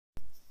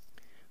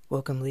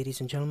Welcome, ladies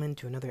and gentlemen,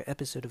 to another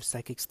episode of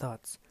Psychic's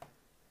Thoughts.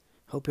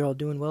 Hope you're all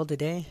doing well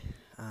today.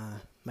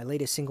 My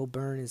latest single,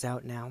 Burn, is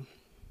out now.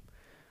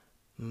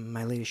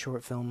 My latest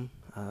short film,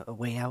 A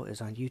Way Out,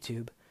 is on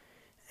YouTube.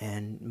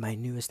 And my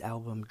newest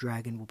album,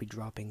 Dragon, will be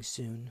dropping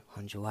soon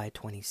on July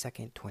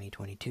 22nd,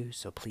 2022.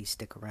 So please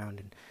stick around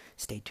and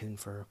stay tuned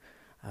for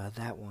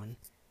that one.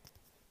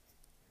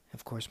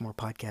 Of course, more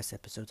podcast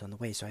episodes on the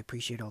way, so I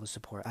appreciate all the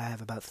support. I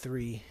have about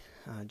three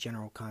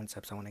general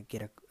concepts I want to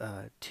get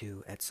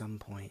to at some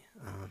point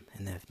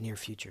in the near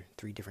future.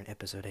 3 different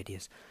episode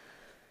ideas.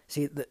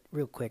 See,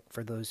 real quick,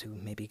 for those who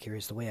may be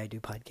curious, the way I do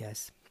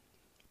podcasts,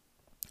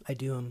 I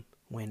do them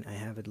when I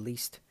have at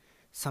least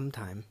some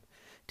time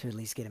to at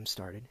least get them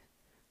started.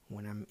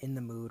 When I'm in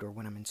the mood or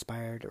when I'm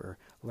inspired or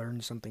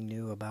learn something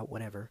new about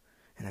whatever,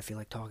 and I feel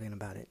like talking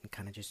about it and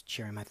kind of just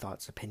sharing my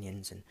thoughts,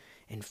 opinions, and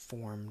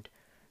informed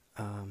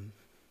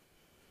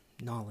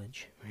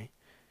knowledge, right?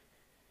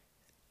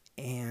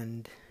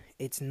 And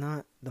it's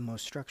not the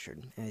most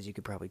structured, as you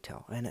could probably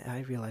tell. And I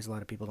realize a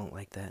lot of people don't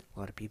like that. A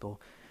lot of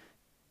people,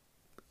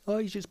 oh,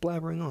 he's just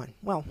blabbering on.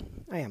 Well,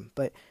 I am,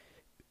 but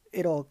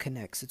it all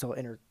connects. It's all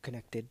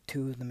interconnected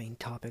to the main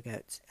topic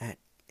at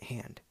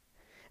hand.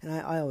 And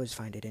I always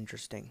find it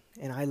interesting.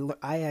 And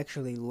I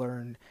actually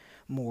learn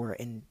more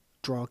and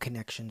draw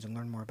connections and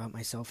learn more about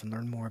myself and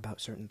learn more about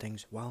certain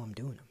things while I'm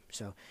doing them.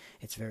 So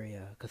it's very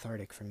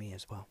cathartic for me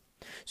as well.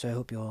 So I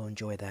hope you all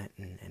enjoy that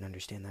and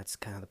understand that's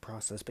kind of the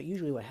process. But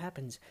usually what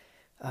happens,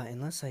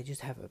 unless I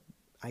just have an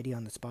idea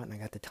on the spot and I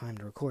got the time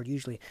to record,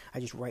 usually I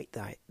just write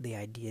the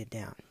idea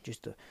down.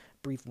 Just a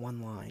brief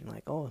one line,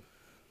 like, oh,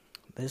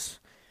 this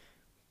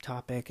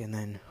topic, and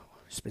then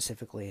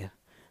specifically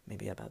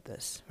maybe about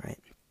this, right?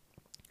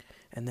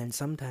 And then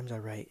sometimes I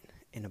write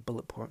in a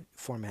bullet point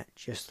format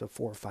just the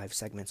 4 or 5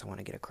 segments I want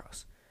to get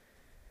across.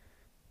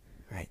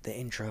 Right, the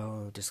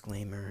intro,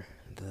 disclaimer,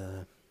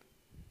 the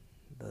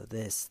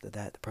this, the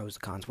that, the pros, the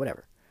cons,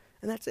 whatever.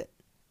 And that's it.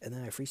 And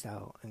then I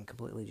freestyle and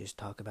completely just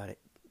talk about it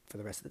for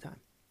the rest of the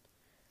time.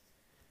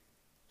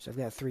 So I've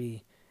got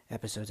 3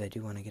 episodes I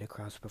do want to get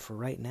across, but for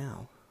right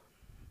now,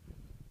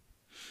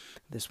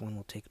 this one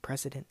will take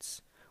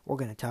precedence. We're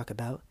going to talk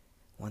about,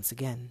 once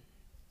again,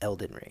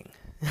 Elden Ring.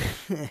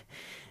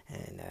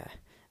 And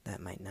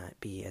that might not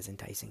be as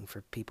enticing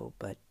for people,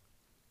 but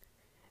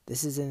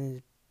this is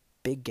a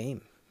big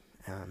game.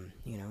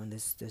 In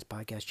this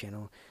podcast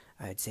channel,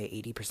 I'd say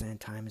 80% of the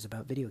time is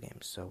about video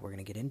games, so we're going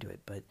to get into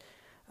it. But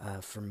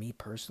for me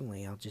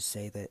personally, I'll just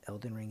say that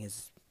Elden Ring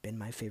has been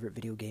my favorite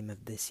video game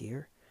of this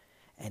year,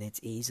 and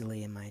it's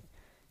easily in my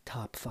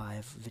top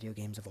 5 video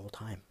games of all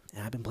time.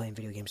 And I've been playing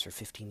video games for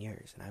 15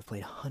 years, and I've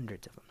played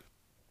hundreds of them.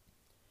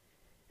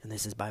 And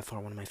this is by far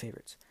one of my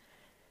favorites.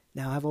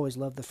 Now, I've always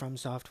loved the From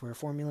Software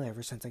formula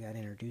ever since I got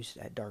introduced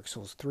at Dark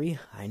Souls 3.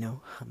 I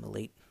know, I'm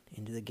late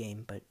into the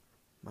game, but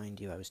mind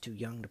you, I was too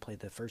young to play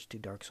the first 2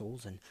 Dark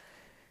Souls, and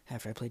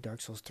after I played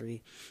Dark Souls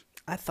 3,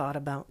 I thought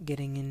about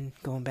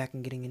going back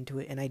and getting into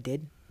it, and I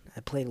did.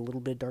 I played a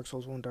little bit of Dark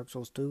Souls 1, Dark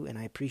Souls 2, and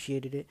I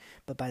appreciated it,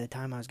 but by the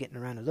time I was getting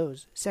around to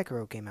those,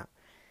 Sekiro came out,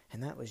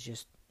 and that was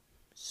just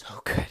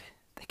so good.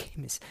 The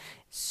game is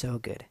so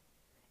good.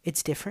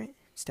 It's different.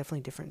 It's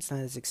definitely different. It's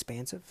not as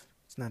expansive.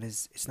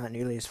 It's not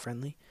nearly as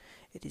friendly.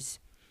 It is,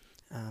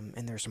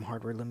 and there are some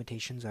hardware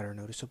limitations that are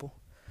noticeable.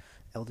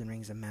 Elden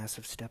Ring is a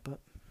massive step up,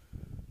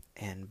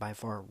 and by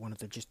far one of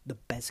the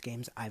best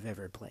games I've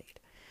ever played.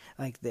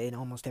 Like, in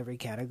almost every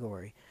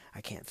category,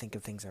 I can't think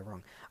of things that are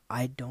wrong.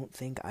 I don't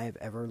think I've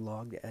ever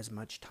logged as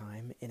much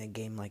time in a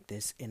game like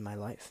this in my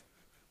life.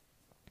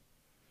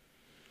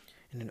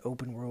 In an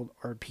open world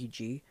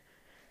RPG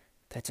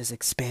that's as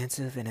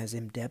expansive and as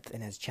in-depth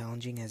and as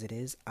challenging as it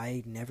is,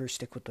 I never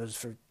stick with those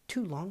for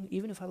too long,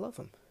 even if I love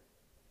them.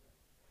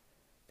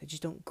 They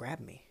just don't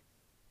grab me.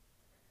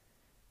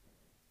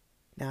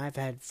 Now, I've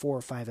had 4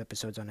 or 5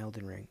 episodes on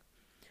Elden Ring.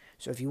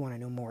 So if you want to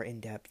know more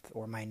in-depth,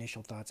 or my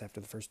initial thoughts after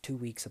the first 2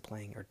 weeks of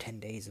playing, or 10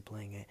 days of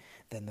playing it,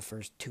 then the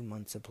first 2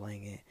 months of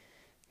playing it,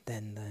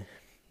 then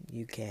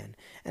you can.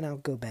 And I'll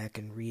go back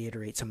and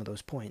reiterate some of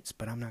those points,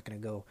 but I'm not going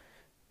to go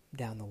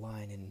down the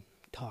line and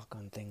talk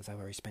on things I've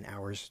already spent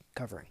hours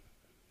covering.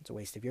 It's a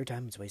waste of your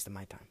time, it's a waste of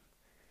my time.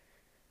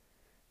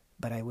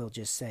 But I will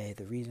just say,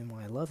 the reason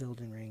why I love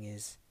Elden Ring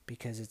is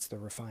because it's the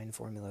refined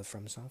formula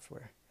from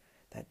software.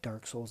 That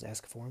Dark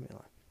Souls-esque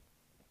formula.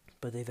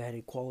 But they've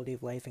added quality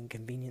of life and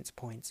convenience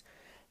points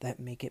that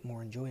make it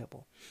more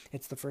enjoyable.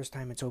 It's the first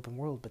time it's open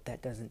world, but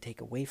that doesn't take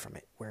away from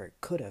it, where it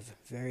could have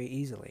very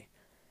easily.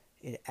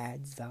 It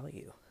adds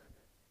value.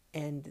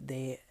 And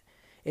it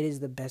is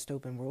the best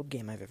open world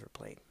game I've ever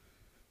played,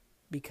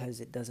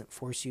 because it doesn't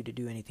force you to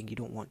do anything you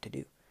don't want to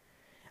do.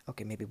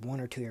 Okay, maybe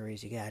 1 or 2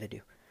 areas you gotta do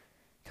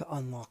to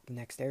unlock the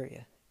next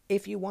area,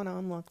 if you want to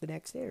unlock the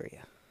next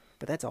area.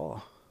 But that's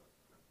all.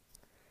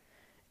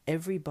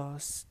 Every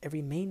boss,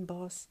 every main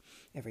boss,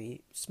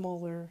 every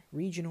smaller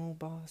regional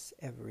boss,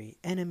 every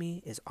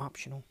enemy is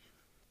optional.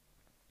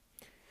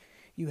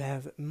 You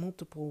have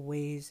multiple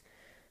ways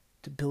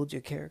to build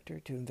your character,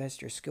 to invest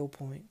your skill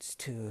points,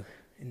 to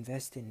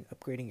invest in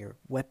upgrading your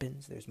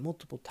weapons. There's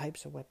multiple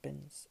types of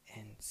weapons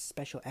and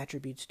special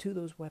attributes to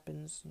those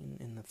weapons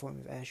in the form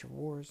of Ash of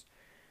Wars.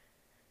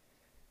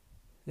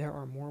 There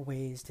are more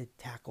ways to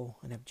tackle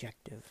an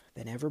objective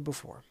than ever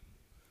before.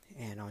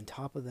 And on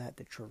top of that,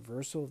 the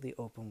traversal of the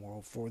open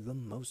world, for the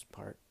most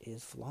part,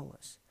 is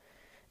flawless.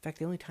 In fact,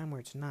 the only time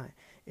where it's not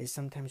is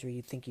sometimes where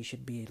you think you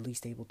should be at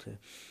least able to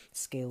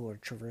scale or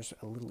traverse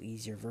a little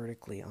easier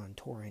vertically on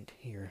Torrent,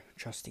 your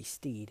trusty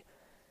steed.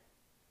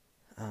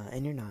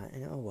 And you're not,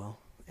 and oh well.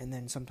 And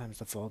then sometimes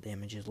the fall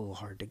damage is a little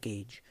hard to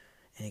gauge,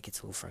 and it gets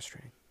a little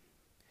frustrating.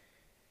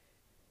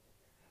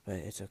 But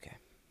it's okay.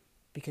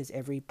 Because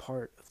every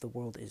part of the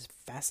world is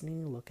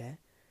fascinating to look at,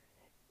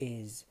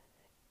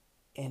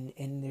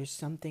 and there's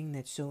something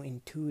that's so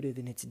intuitive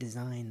in its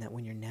design that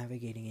when you're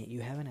navigating it,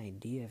 you have an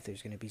idea if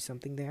there's going to be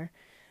something there,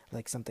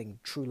 like something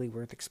truly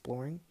worth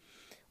exploring,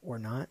 or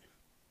not.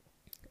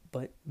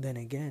 But then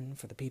again,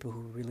 for the people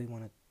who really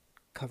want to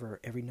cover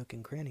every nook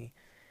and cranny,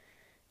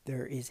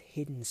 there is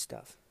hidden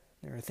stuff.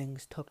 There are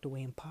things tucked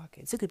away in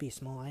pockets. It could be a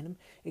small item.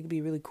 It could be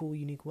a really cool,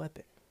 unique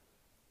weapon.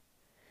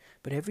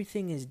 But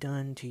everything is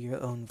done to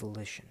your own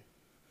volition.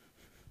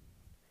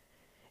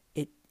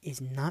 It is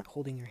not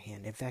holding your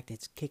hand. In fact,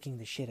 it's kicking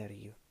the shit out of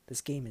you.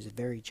 This game is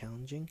very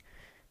challenging,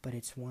 but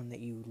it's one that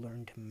you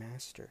learn to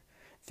master.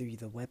 Through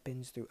the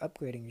weapons, through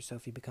upgrading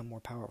yourself, you become more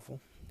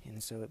powerful.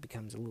 And so it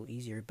becomes a little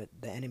easier, but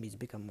the enemies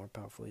become more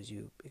powerful as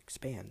you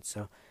expand.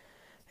 So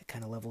it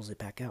kind of levels it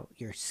back out.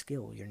 Your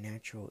skill, your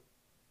natural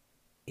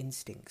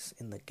instincts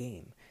in the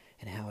game,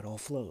 and how it all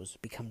flows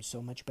becomes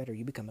so much better.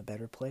 You become a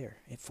better player.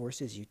 It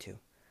forces you to.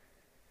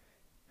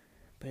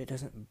 But it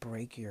doesn't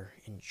break your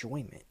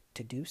enjoyment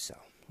to do so,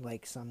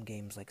 like some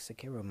games like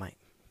Sekiro might.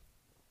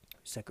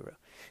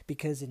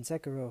 Because in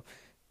Sekiro,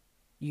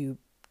 you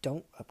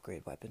don't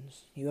upgrade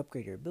weapons. You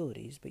upgrade your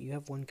abilities, but you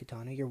have one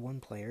katana, you're one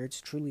player. It's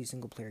truly a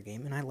single-player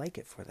game, and I like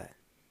it for that.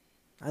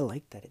 I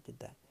like that it did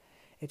that.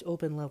 It's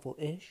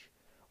open-level-ish,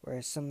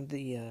 whereas some of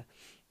the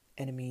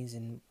enemies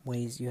and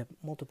ways, you have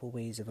multiple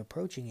ways of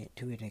approaching it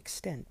to an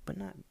extent, but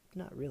not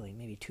really.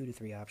 Maybe 2 to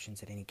 3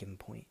 options at any given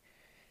point.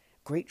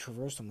 Great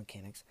traversal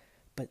mechanics.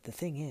 But the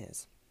thing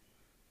is,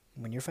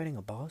 when you're fighting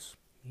a boss,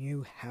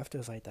 you have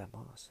to fight that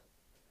boss.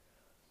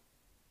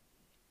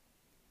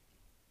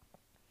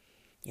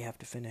 You have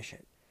to finish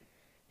it.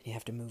 You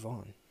have to move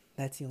on.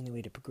 That's the only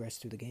way to progress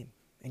through the game.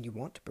 And you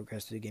want to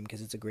progress through the game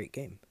because it's a great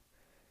game.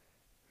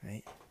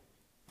 Right?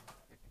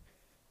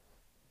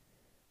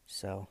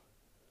 So,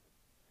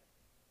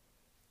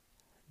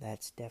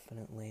 that's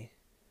definitely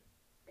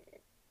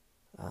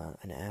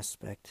an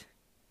aspect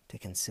to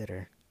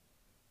consider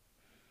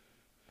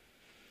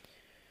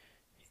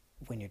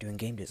when you're doing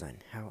game design.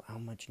 How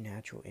much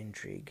natural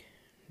intrigue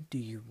do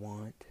you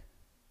want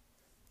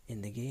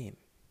in the game?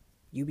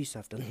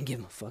 Ubisoft doesn't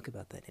give a fuck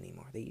about that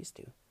anymore. They used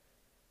to.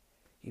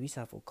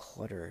 Ubisoft will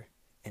clutter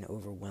and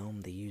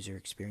overwhelm the user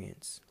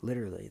experience.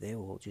 Literally, they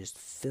will just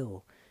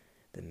fill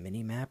the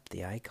mini-map,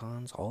 the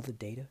icons, all the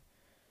data.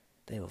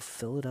 They will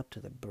fill it up to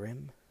the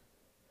brim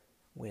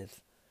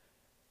with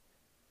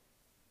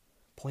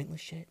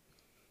pointless shit.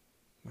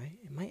 Right?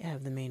 It might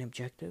have the main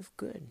objective.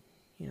 Good.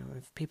 You know,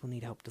 if people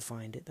need help to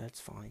find it, that's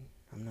fine.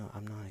 I'm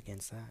not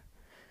against that.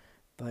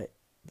 But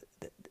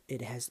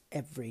it has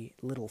every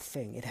little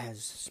thing. It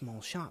has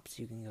small shops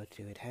you can go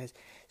to. It has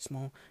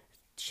small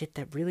shit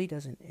that really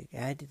doesn't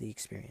add to the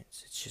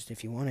experience. It's just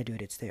if you want to do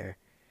it, it's there.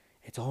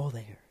 It's all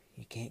there.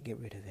 You can't get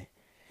rid of it.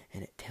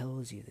 And it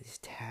tells you this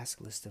task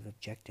list of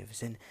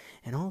objectives. And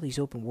all these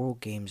open world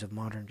games of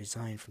modern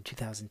design from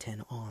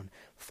 2010 on,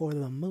 for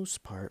the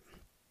most part,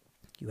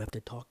 you have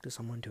to talk to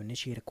someone to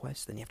initiate a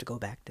quest, then you have to go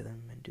back to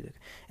them and do it.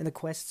 And the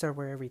quests are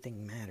where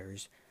everything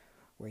matters,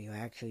 where you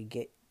actually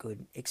get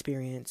good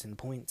experience and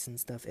points and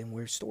stuff, and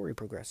where story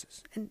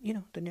progresses. And, you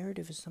know, the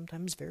narrative is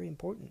sometimes very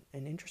important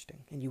and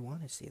interesting, and you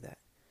want to see that.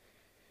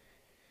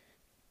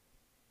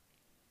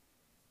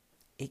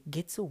 It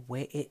gets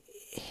away...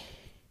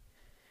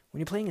 When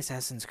you're playing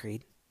Assassin's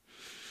Creed,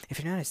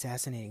 if you're not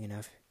assassinating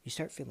enough, you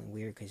start feeling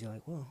weird, because you're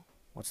like, well,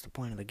 what's the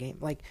point of the game?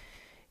 Like...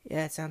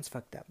 Yeah, it sounds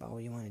fucked up.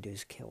 All you want to do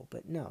is kill.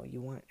 But no,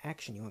 you want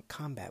action. You want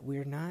combat.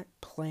 We're not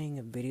playing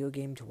a video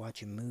game to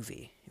watch a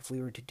movie. If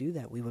we were to do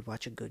that, we would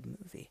watch a good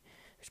movie.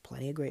 There's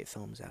plenty of great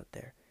films out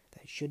there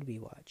that should be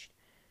watched.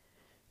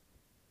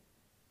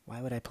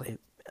 Why would I play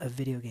a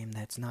video game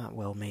that's not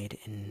well made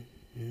and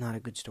not a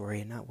good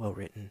story and not well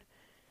written?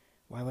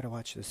 Why would I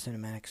watch the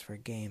cinematics for a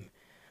game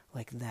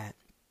like that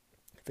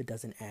if it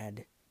doesn't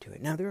add to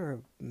it? Now, there are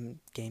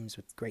games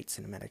with great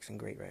cinematics and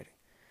great writing.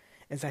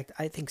 In fact,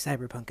 I think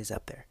Cyberpunk is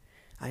up there.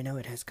 I know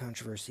it has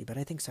controversy, but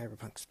I think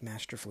Cyberpunk's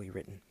masterfully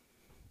written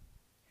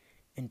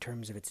in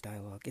terms of its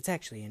dialogue. It's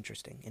actually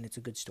interesting, and it's a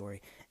good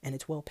story, and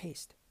it's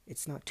well-paced.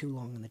 It's not too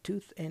long in the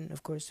tooth, and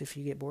of course, if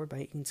you get bored by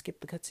it, you can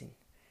skip the cutscene.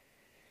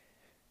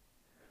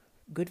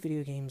 Good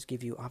video games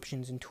give you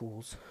options and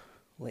tools,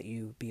 let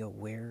you be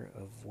aware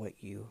of what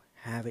you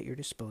have at your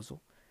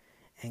disposal,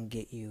 and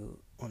get you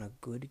on a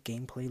good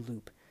gameplay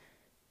loop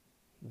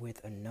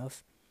with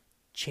enough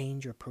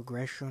change or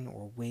progression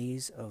or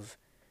ways of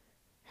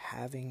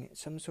having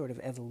some sort of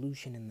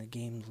evolution in the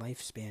game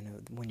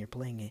lifespan when you're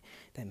playing it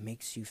that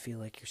makes you feel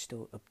like you're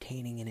still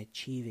obtaining and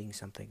achieving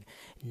something,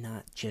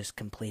 not just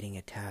completing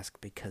a task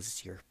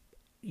because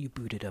you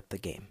booted up the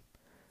game.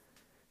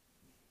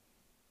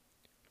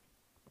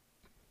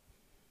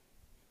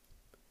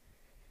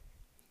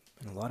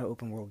 And a lot of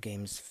open world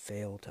games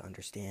fail to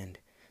understand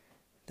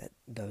that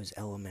those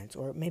elements,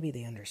 or maybe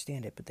they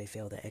understand it, but they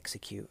fail to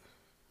execute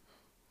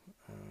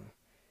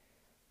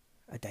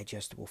a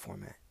digestible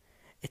format.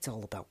 It's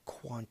all about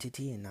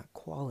quantity and not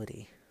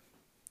quality.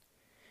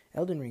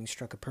 Elden Ring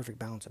struck a perfect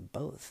balance of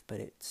both, but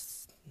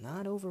it's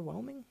not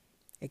overwhelming.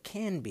 It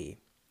can be,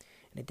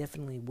 and it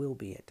definitely will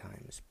be at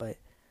times, but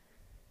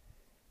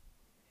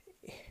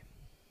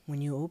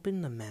when you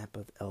open the map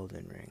of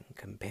Elden Ring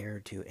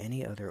compared to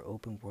any other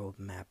open world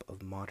map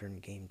of modern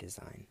game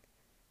design,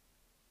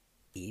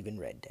 even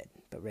Red Dead,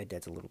 but Red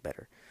Dead's a little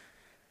better.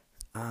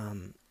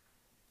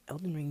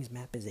 Elden Ring's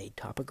map is a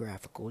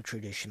topographical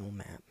traditional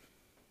map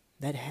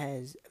that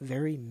has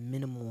very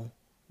minimal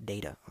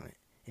data on it.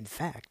 In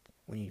fact,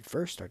 when you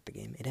first start the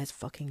game, it has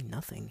fucking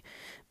nothing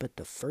but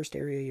the first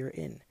area you're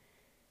in.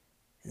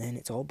 And then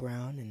it's all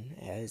brown, and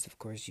as, of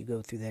course, you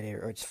go through that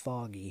area, or it's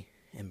foggy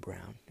and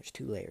brown. There's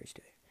 2 layers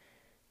to it.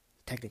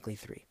 Technically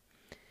 3.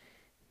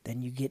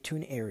 Then you get to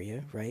an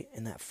area, right,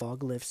 and that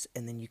fog lifts,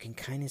 and then you can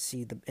kind of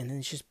see and then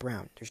it's just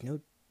brown. There's no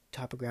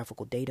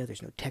topographical data,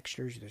 there's no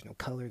textures, there's no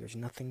color, there's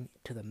nothing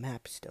to the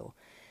map still,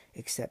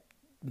 except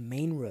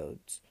main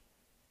roads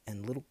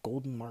and little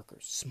golden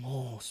markers.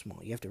 Small.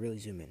 You have to really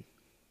zoom in.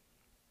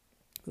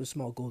 Those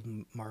small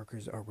golden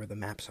markers are where the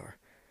maps are.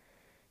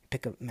 You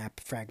pick up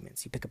map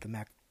fragments. You pick up the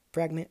map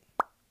fragment,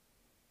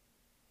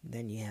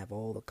 then you have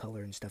all the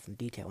color and stuff and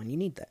detail, and you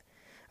need that.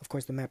 Of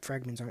course, the map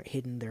fragments aren't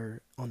hidden.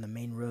 They're on the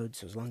main road,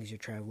 so as long as you're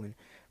traveling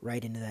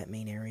right into that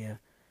main area,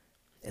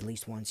 at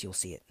least once you'll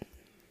see it.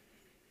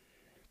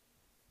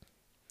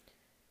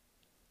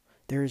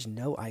 There's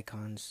no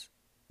icons.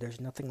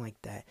 There's nothing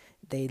like that.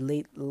 They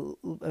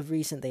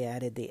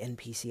added the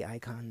NPC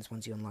icons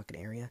once you unlock an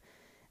area,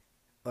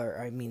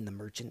 or I mean the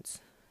merchants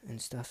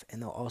and stuff,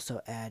 and they'll also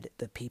add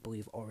the people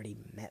you've already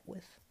met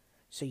with,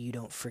 so you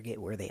don't forget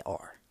where they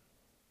are.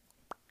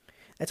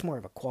 That's more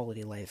of a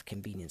quality of life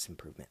convenience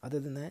improvement. Other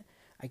than that,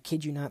 I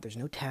kid you not, there's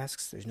no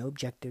tasks, there's no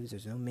objectives,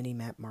 there's no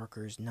mini-map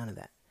markers, none of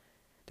that.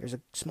 There's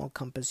a small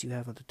compass you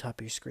have on the top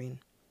of your screen.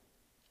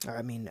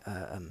 Or,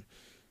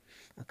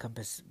 a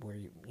compass where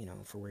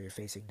for where you're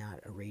facing, not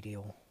a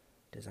radial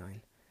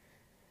design.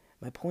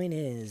 My point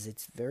is,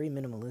 it's very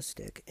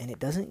minimalistic, and it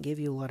doesn't give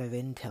you a lot of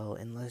intel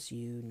unless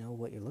you know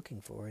what you're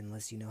looking for,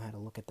 unless you know how to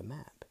look at the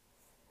map.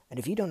 And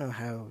if you don't know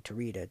how to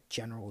read a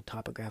general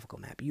topographical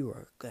map, you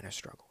are going to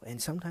struggle.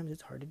 And sometimes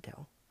it's hard to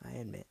tell, I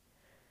admit.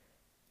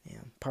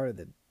 Part of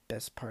the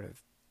best part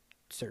of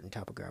certain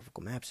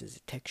topographical maps is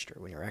texture.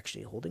 When you're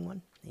actually holding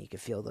one, and you can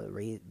feel the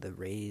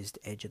raised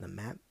edge of the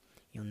map,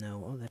 you'll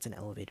know, oh, that's an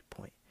elevated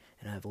point.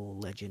 And I have a little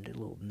legend, a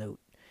little note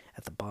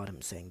at the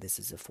bottom saying this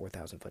is a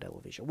 4,000-foot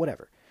elevation,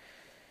 whatever.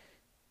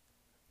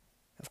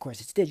 Of course,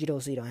 it's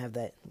digital, so you don't have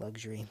that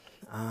luxury.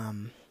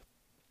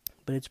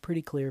 But it's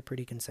pretty clear,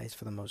 pretty concise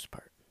for the most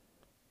part.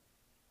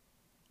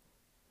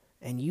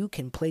 And you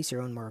can place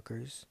your own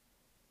markers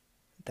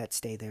that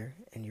stay there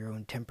and your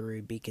own temporary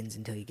beacons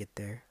until you get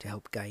there to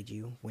help guide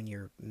you when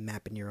you're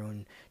mapping your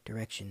own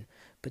direction.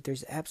 But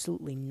there's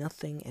absolutely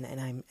nothing,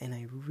 and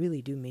I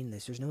really do mean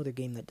this, there's no other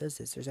game that does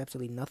this. There's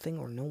absolutely nothing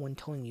or no one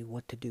telling you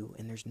what to do,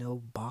 and there's no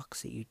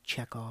box that you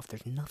check off.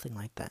 There's nothing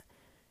like that.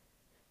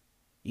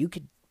 You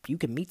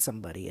could meet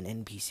somebody, an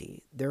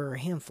NPC. There are a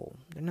handful.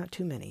 They're not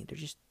too many. They're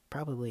just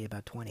probably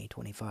about 20,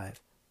 25.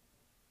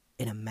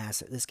 In a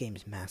massive... This game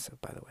is massive,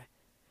 by the way.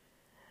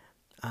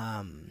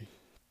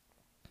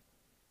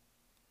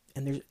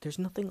 And there's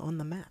nothing on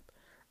the map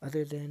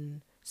other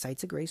than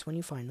sites of grace when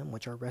you find them,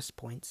 which are rest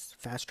points,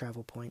 fast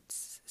travel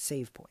points,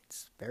 save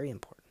points. Very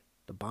important.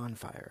 The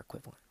bonfire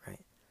equivalent, right?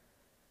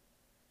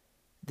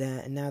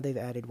 And now they've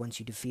added, once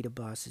you defeat a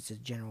boss, it's a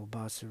general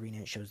boss arena.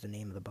 It shows the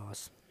name of the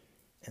boss.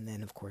 And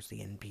then, of course, the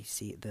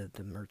NPC,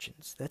 the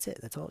merchants. That's it.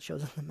 That's all it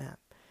shows on the map.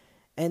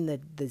 And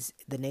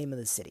the name of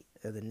the city,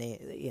 or the name,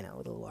 a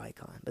little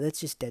icon. But that's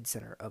just dead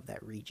center of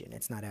that region.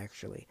 It's not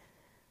actually,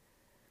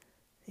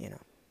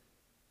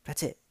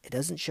 that's it. It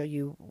doesn't show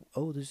you,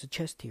 oh, there's a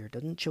chest here. It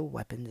doesn't show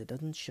weapons. It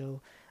doesn't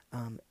show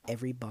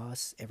every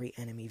boss, every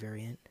enemy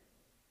variant.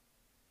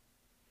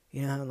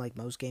 You know how in like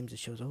most games it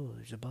shows, oh,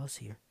 there's a boss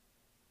here.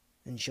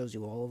 And it shows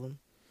you all of them.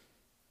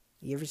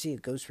 You ever see a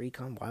Ghost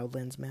Recon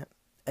Wildlands map?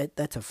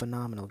 That's a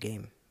phenomenal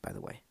game, by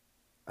the way.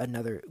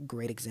 Another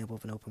great example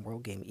of an open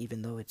world game,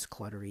 even though it's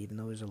cluttery, even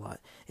though there's a lot.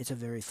 It's a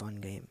very fun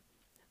game.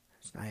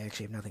 I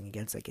actually have nothing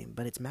against that game,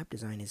 but its map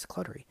design is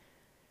cluttery.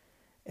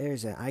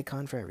 There's an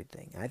icon for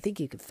everything. I think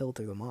you could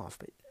filter them off,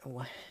 but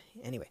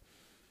anyway.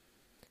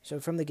 So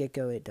from the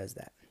get-go, it does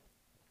that.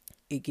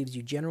 It gives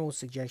you general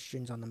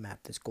suggestions on the map,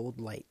 this gold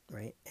light,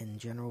 right? And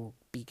general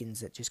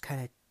beacons that just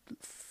kind of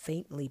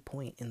faintly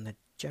point in the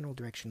general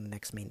direction of the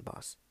next main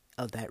boss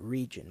of that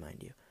region,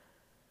 mind you.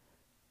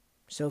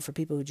 So for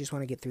people who just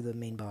want to get through the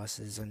main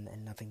bosses and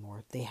nothing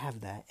more, they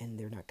have that, and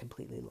they're not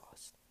completely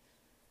lost.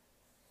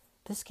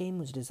 This game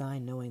was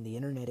designed knowing the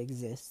internet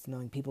exists,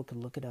 knowing people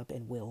can look it up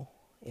and will,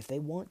 if they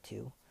want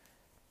to,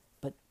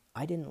 but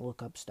I didn't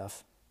look up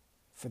stuff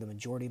for the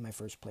majority of my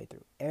first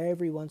playthrough.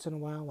 Every once in a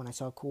while, when I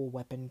saw a cool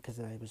weapon, because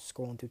I was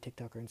scrolling through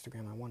TikTok or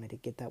Instagram, I wanted to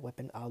get that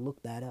weapon, I'll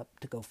look that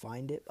up to go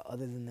find it. But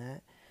other than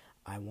that,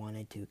 I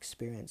wanted to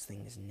experience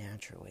things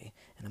naturally,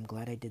 and I'm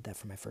glad I did that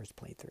for my first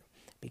playthrough,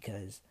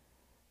 because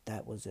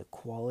that was a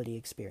quality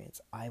experience.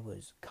 I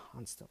was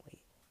constantly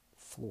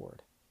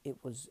floored. It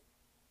was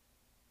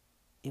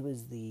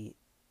the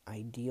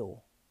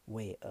ideal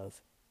way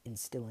of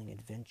instilling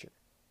adventure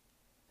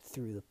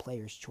through the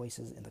player's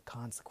choices and the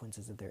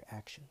consequences of their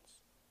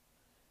actions.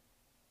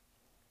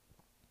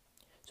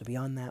 So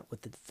beyond that,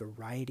 with the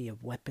variety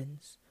of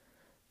weapons,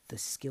 the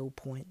skill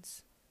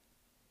points,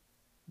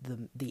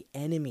 the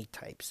enemy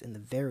types and the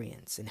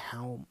variants and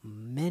how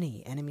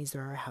many enemies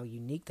there are, how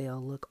unique they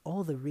all look.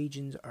 All the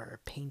regions are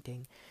a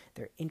painting.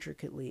 They're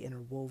intricately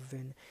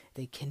interwoven.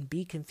 They can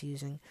be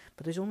confusing,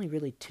 but there's only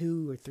really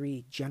 2 or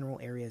 3 general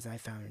areas I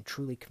found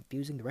truly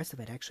confusing. The rest of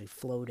it actually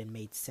flowed and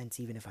made sense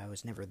even if I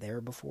was never there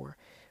before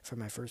for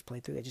my first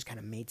playthrough. It just kind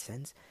of made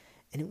sense,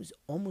 and it was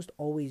almost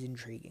always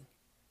intriguing.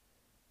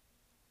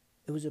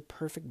 It was a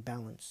perfect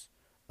balance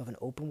of an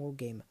open world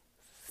game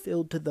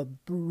filled to the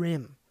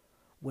brim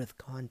with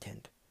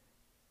content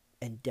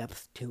and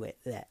depth to it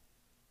that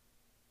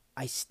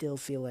I still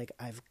feel like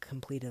I've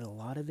completed a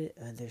lot of it.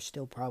 There's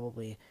still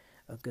probably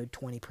a good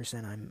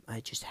 20% I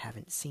just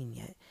haven't seen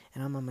yet,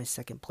 and I'm on my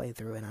second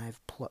playthrough, and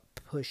I've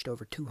pushed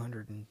over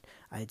 200 and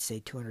I'd say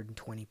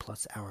 220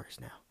 plus hours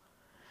now.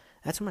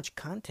 That's how much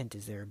content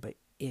is there, but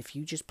if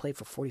you just play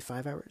for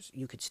 45 hours,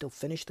 you could still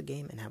finish the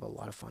game and have a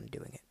lot of fun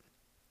doing it.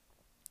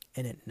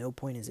 And at no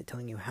point is it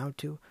telling you how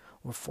to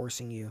or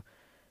forcing you.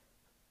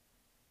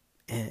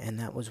 And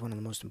that was one of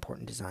the most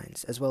important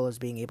designs, as well as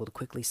being able to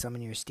quickly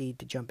summon your steed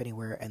to jump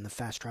anywhere, and the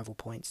fast travel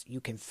points.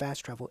 You can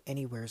fast travel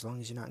anywhere as long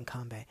as you're not in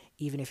combat,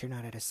 even if you're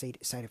not at a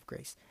site of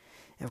grace.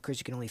 And of course,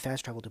 you can only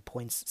fast travel to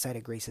points, site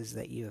of graces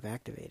that you have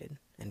activated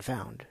and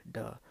found.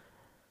 Duh.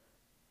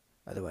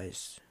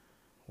 Otherwise,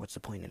 what's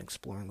the point in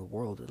exploring the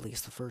world, at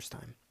least the first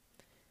time?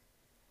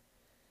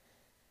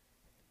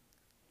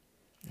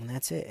 And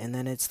that's it. And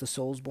then it's the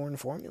Soulsborne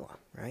formula,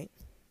 right?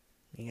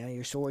 You got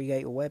your sword, you got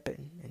your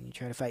weapon, and you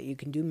try to fight. You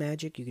can do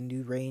magic, you can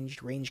do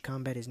ranged. Ranged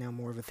combat is now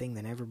more of a thing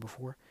than ever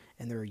before,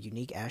 and there are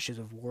unique ashes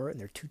of war, and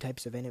there are two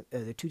types of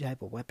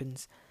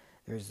weapons.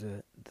 There's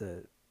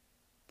the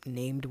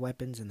named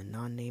weapons, and the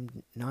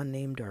non-named.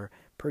 Non-named are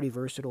pretty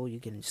versatile.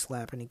 You can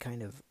slap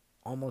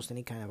almost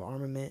any kind of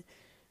armament.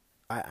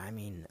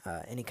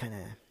 Any kind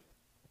of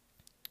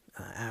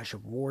ash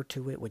of war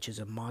to it, which is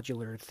a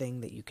modular thing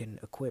that you can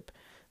equip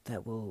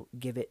that will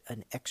give it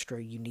an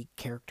extra unique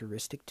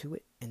characteristic to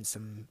it and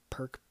some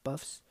perk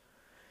buffs.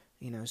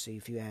 So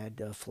if you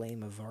add a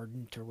Flame of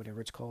Ardent or whatever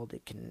it's called,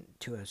 it can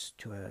to a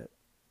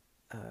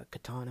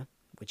katana,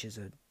 which is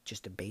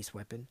just a base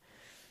weapon.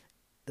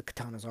 The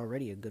katana's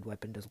already a good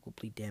weapon, does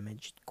bleed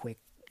damage, quick,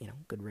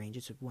 good range.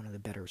 It's one of the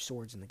better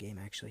swords in the game,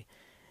 actually.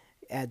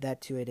 Add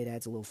that to it, it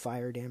adds a little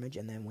fire damage,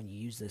 and then when you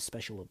use the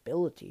special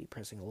ability,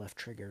 pressing the left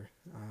trigger,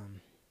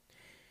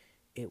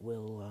 it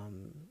will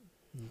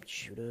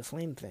shoot a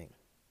flame thing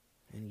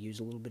and use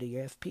a little bit of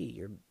your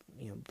FP,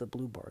 the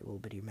blue bar, a little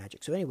bit of your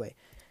magic. So anyway,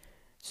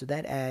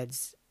 that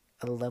adds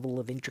a level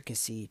of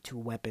intricacy to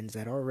weapons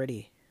that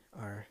already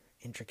are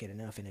intricate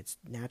enough in its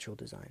natural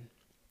design,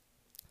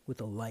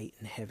 with a light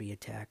and heavy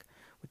attack,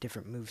 with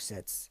different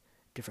movesets,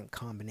 different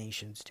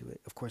combinations to it,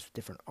 of course with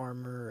different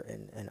armor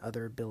and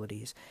other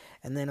abilities.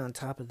 And then on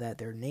top of that,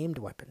 they're named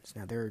weapons.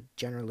 Now they're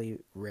generally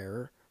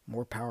rarer,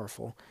 more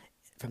powerful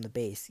from the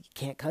base. You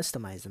can't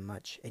customize them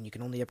much, and you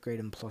can only upgrade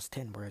them plus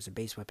 10, whereas a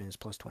base weapon is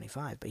plus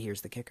 25. But here's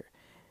the kicker.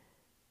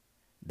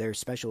 Their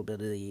special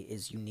ability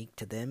is unique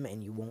to them,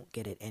 and you won't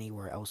get it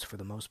anywhere else for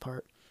the most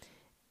part.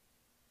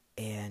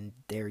 And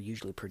they're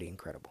usually pretty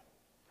incredible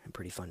and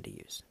pretty fun to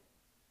use.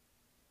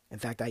 In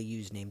fact, I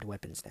use named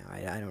weapons now.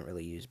 I don't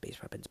really use base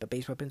weapons, but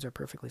base weapons are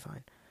perfectly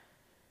fine.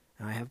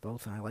 And I have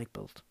both, and I like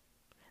both.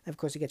 And of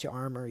course, you got your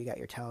armor, you got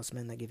your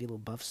talisman that give you little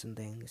buffs and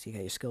things. You got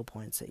your skill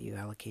points that you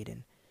allocate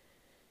in.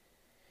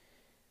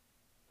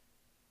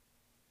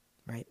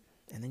 Right?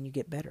 And then you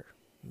get better.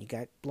 You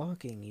got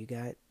blocking, you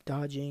got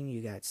dodging,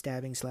 you got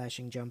stabbing,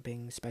 slashing,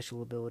 jumping,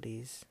 special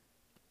abilities.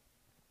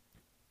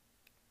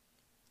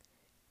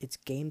 Its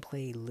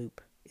gameplay loop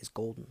is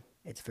golden.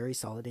 It's very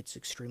solid. It's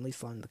extremely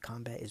fun. The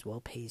combat is well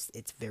paced.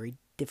 It's very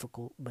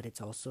difficult, but it's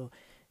also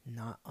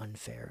not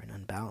unfair and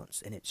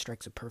unbalanced. And it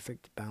strikes a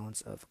perfect balance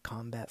of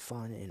combat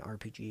fun and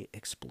RPG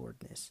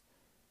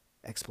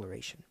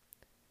exploration,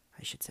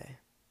 I should say.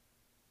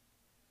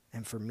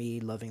 And for me,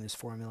 loving this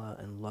formula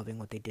and loving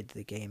what they did to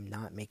the game,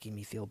 not making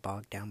me feel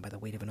bogged down by the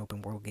weight of an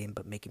open world game,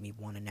 but making me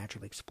want to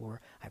naturally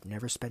explore. I've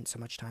never spent so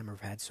much time or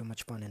had so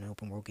much fun in an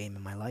open world game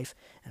in my life,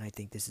 and I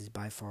think this is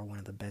by far one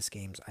of the best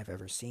games I've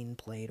ever seen,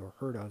 played, or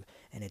heard of,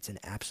 and it's an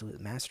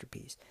absolute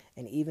masterpiece.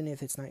 And even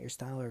if it's not your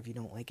style or if you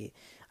don't like it,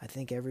 I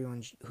think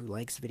everyone who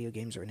likes video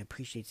games or and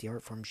appreciates the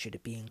art form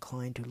should be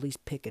inclined to at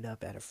least pick it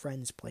up at a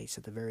friend's place,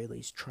 at the very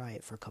least try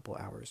it for a couple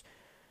hours,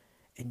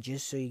 and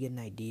just so you get an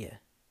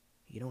idea.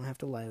 You don't have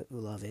to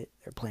love it.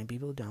 There are plenty of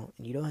people who don't,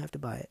 and you don't have to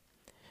buy it.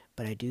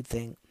 But I do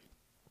think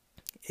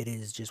it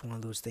is just one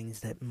of those things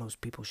that most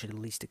people should at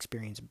least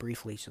experience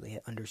briefly so they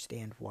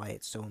understand why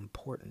it's so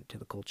important to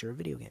the culture of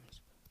video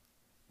games.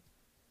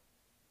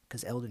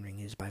 Because Elden Ring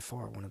is by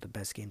far one of the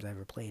best games I've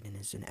ever played and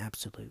is an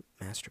absolute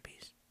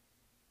masterpiece.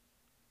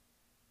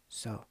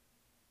 So,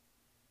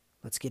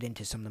 let's get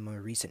into some of the more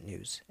recent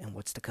news and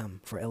what's to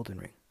come for Elden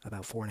Ring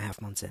about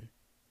 4.5 months in.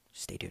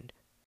 Stay tuned.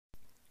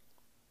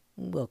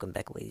 Welcome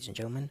back, ladies and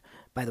gentlemen.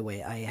 By the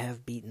way, I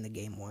have beaten the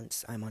game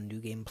once. I'm on New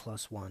Game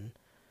Plus 1.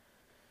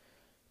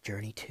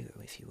 Journey 2,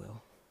 if you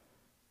will.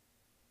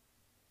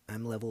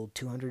 I'm level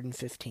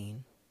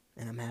 215,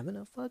 and I'm having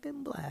a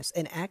fucking blast.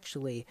 And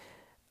actually,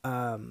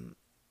 I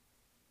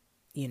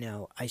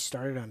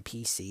started on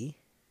PC,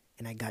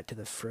 and I got to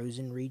the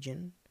Frozen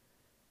region.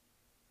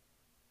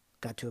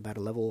 Got to about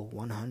a level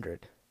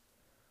 100.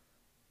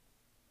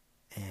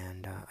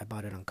 And I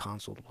bought it on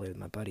console to play with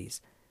my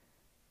buddies.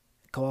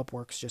 Co-op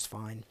works just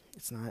fine.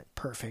 It's not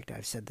perfect.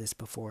 I've said this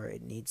before.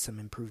 It needs some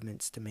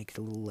improvements to make it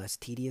a little less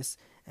tedious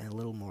and a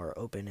little more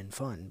open and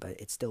fun, but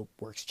it still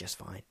works just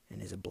fine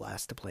and is a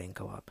blast to play in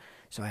co-op.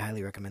 So I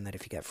highly recommend that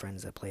if you got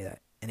friends that play that.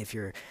 And if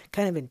you're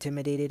kind of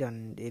intimidated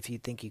on if you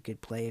think you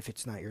could play, if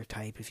it's not your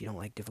type, if you don't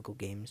like difficult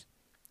games,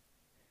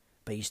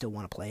 but you still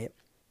want to play it,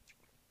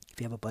 if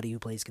you have a buddy who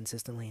plays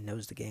consistently and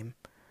knows the game,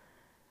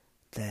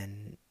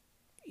 then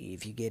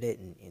if you get it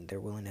and they're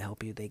willing to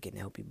help you, they can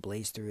help you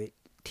blaze through it,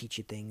 teach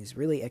you things,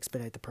 really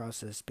expedite the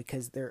process,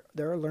 because there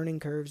are learning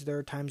curves. There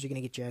are times you're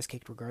going to get your ass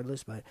kicked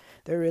regardless, but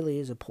there really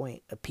is a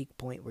peak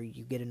point where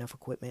you get enough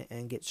equipment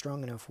and get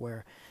strong enough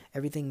where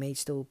everything may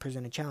still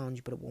present a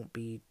challenge, but it won't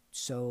be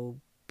so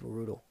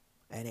brutal.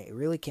 And it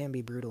really can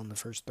be brutal in the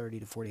first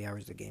 30 to 40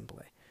 hours of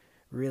gameplay.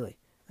 Really.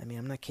 I mean,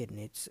 I'm not kidding.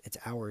 It's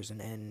hours,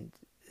 and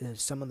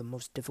some of the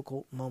most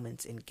difficult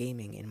moments in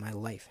gaming in my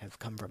life have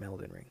come from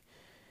Elden Ring.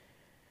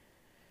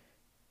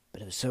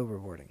 But it was so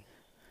rewarding.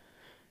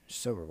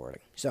 So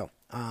rewarding. So,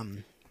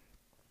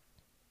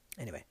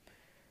 anyway.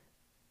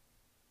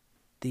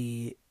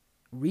 The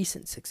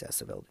recent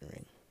success of Elden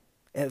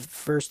Ring.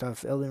 First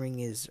off, Elden Ring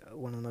is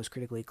one of the most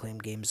critically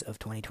acclaimed games of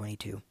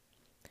 2022.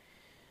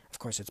 Of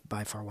course, it's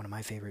by far one of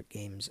my favorite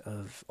games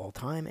of all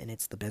time, and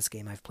it's the best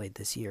game I've played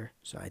this year.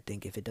 So I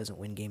think if it doesn't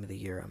win Game of the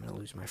Year, I'm going to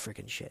lose my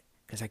freaking shit.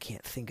 Because I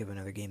can't think of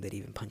another game that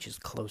even punches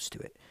close to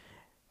it.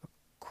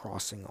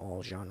 Crossing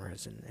all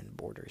genres and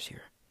borders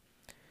here.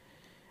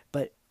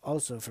 But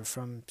also, for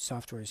From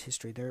Software's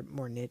history, they're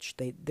more niche.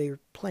 They're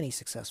plenty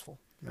successful,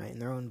 right?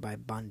 And they're owned by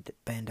Bandai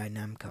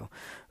Namco,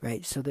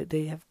 right? So that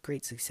they have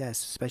great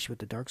success, especially with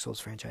the Dark Souls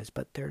franchise.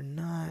 But they're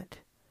not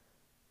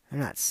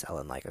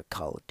selling like a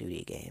Call of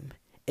Duty game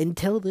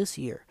until this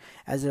year.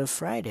 As of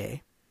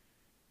Friday,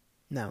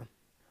 a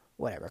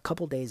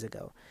couple days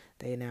ago,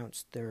 they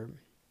announced their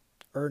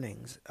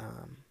earnings.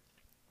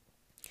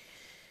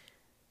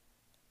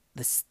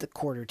 The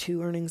quarter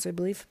 2 earnings, I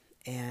believe,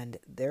 and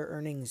their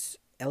earnings.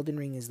 Elden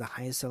Ring is the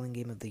highest selling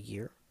game of the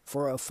year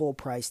for a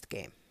full-priced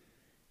game,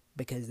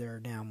 because there are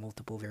now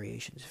multiple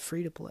variations: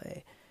 free to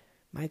play,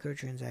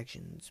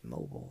 microtransactions,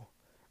 mobile,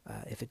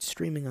 if it's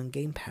streaming on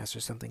Game Pass or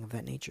something of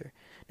that nature.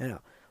 No,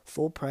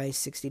 full price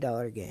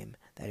 $60 game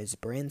that is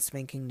brand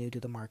spanking new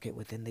to the market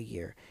within the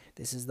year.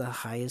 This is the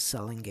highest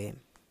selling game.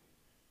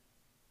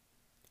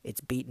 It's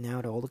beaten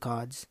out all the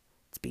CODs.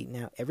 It's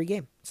beaten out every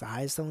game. It's the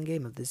highest selling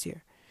game of this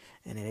year.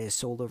 And it has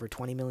sold over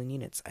 20 million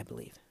units, I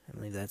believe. I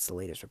believe that's the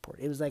latest report.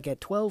 It was like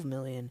at 12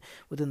 million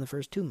within the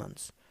first 2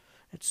 months.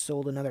 It's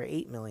sold another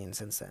 8 million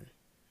since then.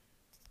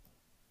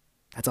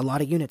 That's a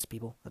lot of units,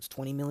 people. That's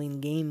 20 million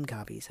game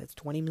copies. That's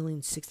 20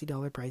 million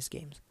 $60 price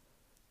games.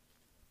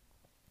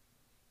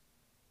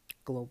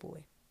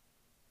 Globally.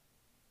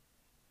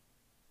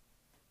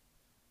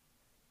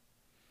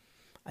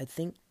 I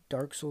think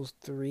Dark Souls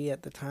 3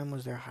 at the time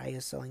was their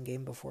highest selling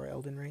game before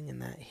Elden Ring, and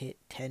that hit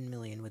 10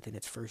 million within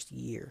its first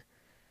year.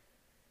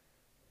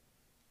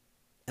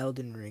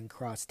 Elden Ring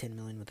crossed 10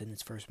 million within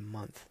its first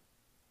month.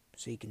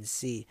 So you can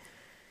see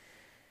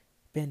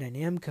Bandai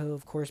Namco,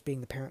 of course,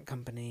 being the parent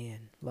company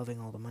and loving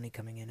all the money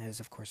coming in, as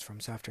of course From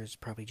Software is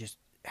probably just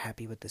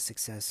happy with the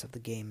success of the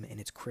game and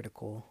its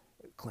critical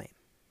acclaim,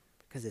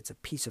 because it's a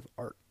piece of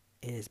art.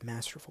 It is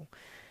masterful.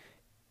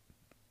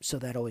 So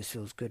that always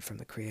feels good from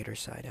the creator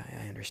side.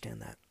 I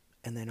understand that.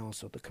 And then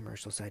also the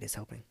commercial side is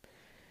helping.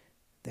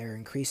 They're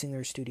increasing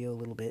their studio a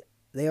little bit.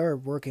 They are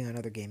working on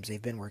other games.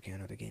 They've been working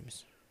on other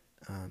games.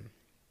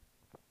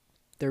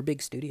 They're a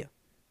big studio.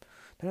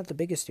 They're not the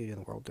biggest studio in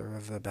the world. They're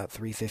of about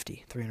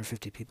 350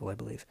 people, I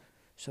believe.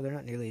 So they're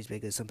not nearly as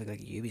big as something like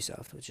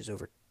Ubisoft, which is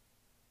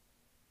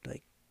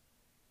like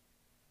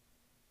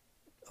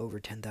over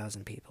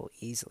 10,000 people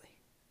easily.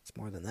 It's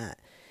more than that.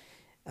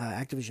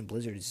 Activision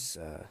Blizzard is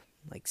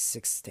like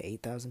 6 to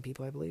 8,000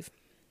 people, I believe.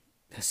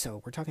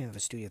 So we're talking of a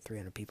studio of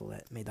 300 people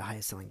that made the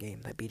highest selling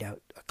game, that beat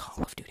out a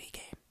Call of Duty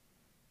game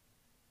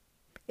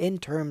in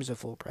terms of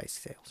full price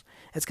sales.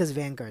 That's because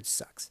Vanguard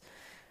sucks.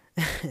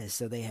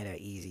 So they had an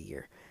easy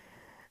year.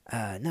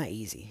 Not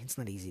easy. It's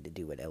not easy to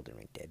do what Elden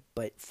Ring did,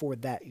 but for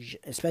that,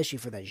 especially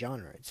for that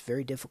genre, it's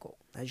very difficult.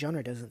 That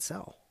genre doesn't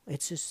sell.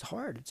 It's just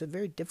hard. It's a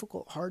very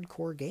difficult,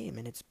 hardcore game,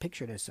 and it's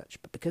pictured as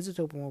such. But because it's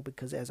open world,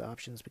 because it has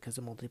options, because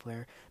of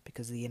multiplayer,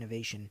 because of the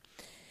innovation,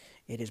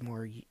 it is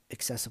more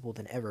accessible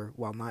than ever.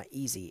 While not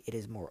easy, it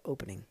is more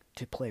opening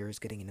to players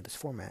getting into this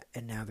format.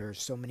 And now there are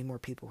so many more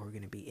people who are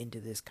going to be into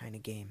this kind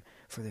of game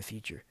for the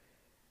future.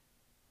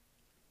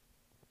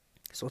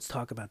 So let's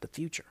talk about the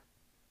future,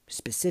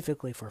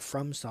 specifically for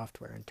From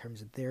Software in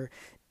terms of their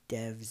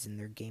devs and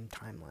their game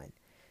timeline.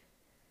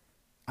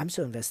 I'm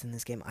so invested in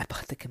this game, I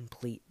bought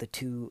the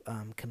two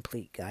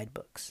complete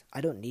guidebooks.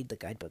 I don't need the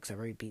guidebooks, I've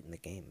already beaten the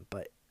game,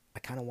 but I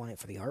kind of want it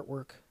for the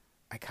artwork.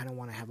 I kind of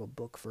want to have a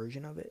book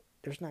version of it.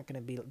 There's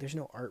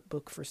no art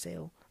book for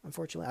sale,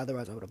 unfortunately,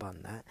 otherwise I would have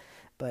bought that.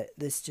 But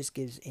this just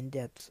gives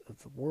in-depth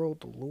of the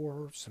world, the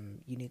lore, some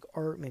unique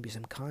art, maybe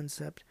some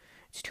concept.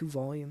 It's 2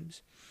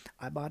 volumes.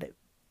 I bought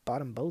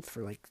them both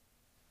for like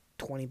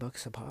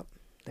 $20 a pop.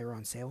 They were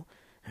on sale.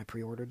 I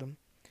pre-ordered them,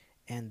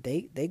 and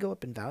they go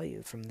up in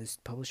value from this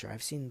publisher.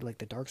 I've seen like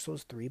the Dark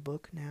Souls 3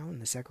 book now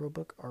and the Sekiro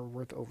book are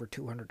worth over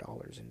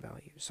 $200 in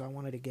value. So I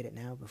wanted to get it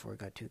now before it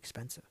got too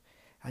expensive.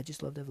 I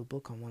just love to have a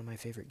book on one of my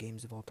favorite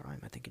games of all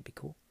time. I think it'd be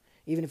cool,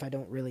 even if I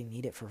don't really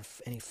need it for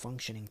any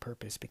functioning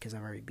purpose because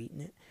I've already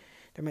beaten it.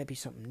 There might be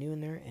something new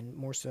in there, and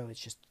more so, it's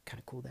just kind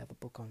of cool to have a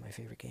book on my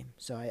favorite game.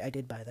 So I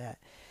did buy that.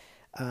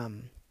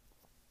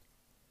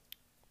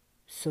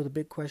 So the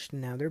big question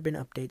now, there have been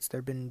updates, there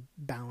have been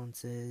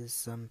balances,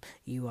 some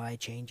UI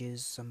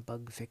changes, some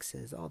bug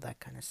fixes, all that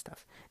kind of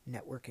stuff.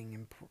 Networking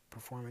and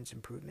performance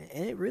improvement.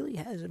 And it really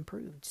has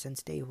improved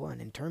since day one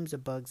in terms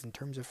of bugs, in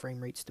terms of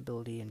frame rate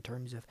stability, in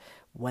terms of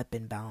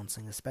weapon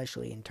balancing,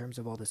 especially in terms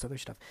of all this other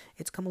stuff.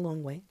 It's come a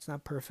long way. It's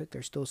not perfect.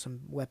 There's still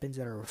some weapons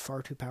that are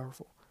far too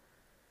powerful.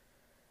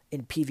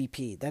 In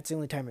PvP, that's the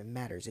only time it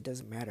matters. It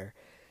doesn't matter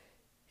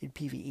in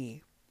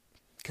PvE.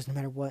 Because no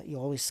matter what, you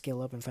always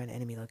scale up and find an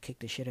enemy that'll kick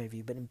the shit out of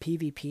you. But in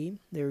PvP,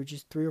 there are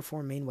just 3 or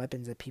 4 main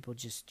weapons that people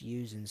just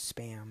use and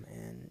spam,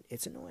 and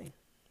it's annoying.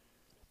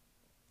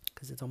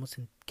 Because it's almost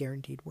a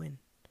guaranteed win.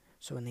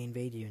 So when they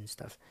invade you and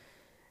stuff.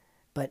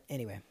 But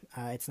anyway,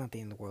 it's not the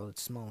end of the world.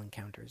 It's small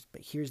encounters.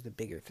 But here's the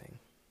bigger thing.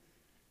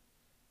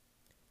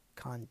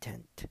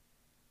 Content.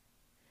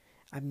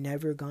 I've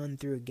never gone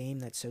through a game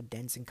that's so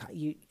dense and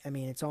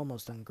it's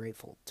almost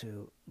ungrateful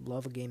to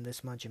love a game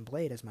this much and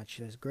play it as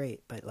much as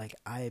great. But like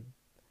I've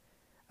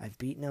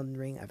beaten Elden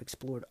Ring. I've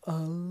explored a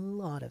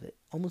lot of it.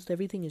 Almost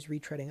everything is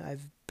retreading.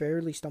 I've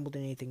barely stumbled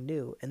in anything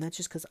new. And that's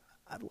just because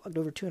I've logged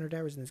over 200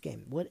 hours in this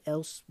game. What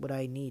else would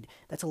I need?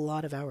 That's a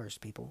lot of hours,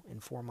 people, in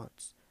 4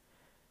 months.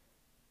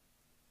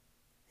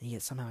 And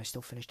yet somehow I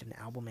still finished an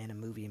album and a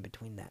movie in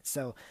between that.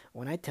 So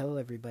when I tell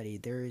everybody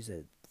there is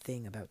a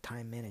thing about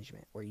time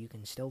management where you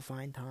can still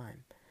find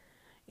time.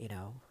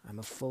 I'm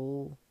a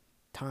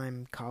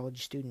full-time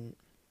college student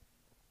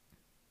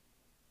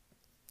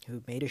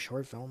who made a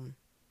short film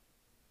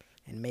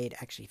and made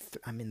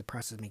I'm in the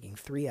process of making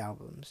 3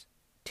 albums,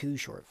 2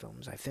 short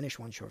films. I finished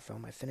 1 short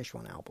film, I finished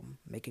 1 album,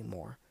 making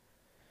more.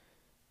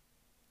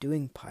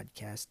 Doing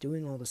podcasts,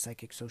 doing all the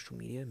psychic social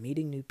media,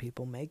 meeting new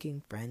people,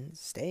 making friends,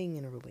 staying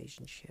in a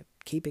relationship,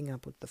 keeping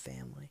up with the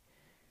family.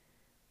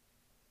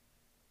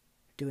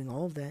 Doing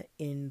all of that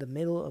in the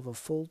middle of a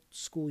full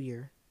school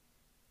year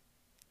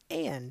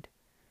and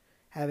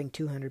having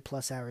 200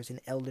 plus hours in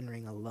Elden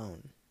Ring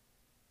alone.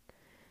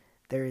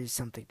 There is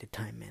something to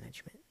time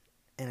management.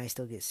 And I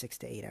still get 6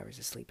 to 8 hours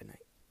of sleep a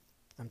night.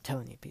 I'm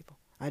telling you, people.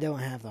 I don't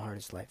have the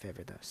hardest life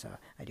ever, though, so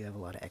I do have a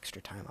lot of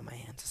extra time on my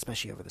hands,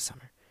 especially over the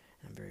summer.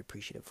 And I'm very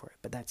appreciative for it.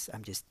 But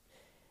I'm just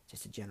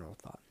a general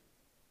thought.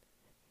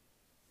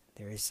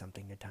 There is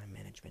something to time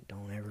management.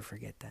 Don't ever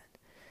forget that.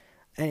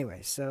 Anyway,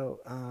 so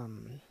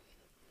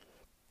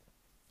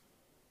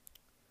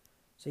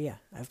yeah,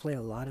 I've played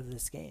a lot of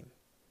this game.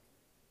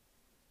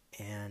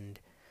 And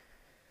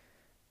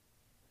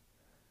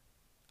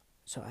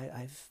so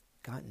I've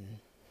gotten...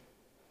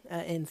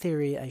 in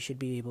theory, I should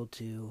be able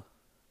to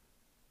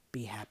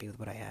be happy with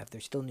what I have.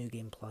 There's still New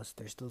Game Plus.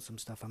 There's still some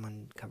stuff I'm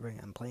uncovering.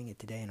 I'm playing it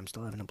today, and I'm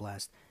still having a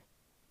blast.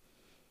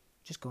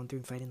 Just going through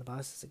and fighting the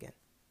bosses again.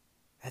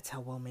 That's how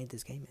well made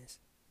this game is.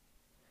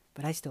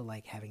 But I still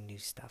like having new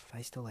stuff.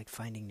 I still like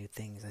finding new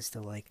things. I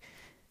still like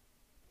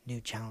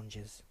new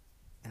challenges.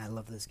 And I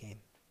love this game.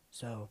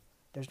 So,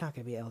 there's not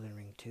going to be Elden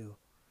Ring 2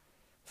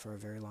 for a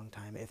very long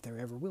time, if there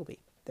ever will be.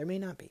 There may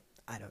not be.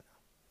 I don't know.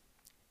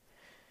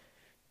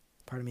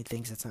 Part of me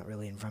thinks it's not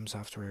really in From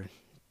Software's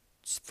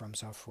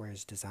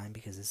design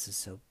because this is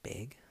so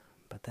big.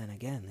 But then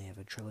again, they have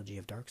a trilogy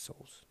of Dark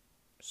Souls.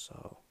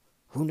 So,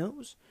 who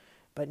knows?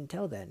 But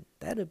until then,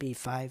 that'll be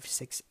 5,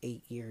 6,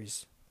 8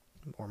 years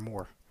or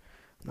more.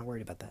 I'm not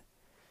worried about that.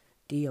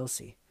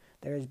 DLC.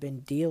 There has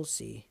been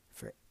DLC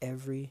for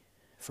every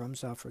From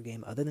Software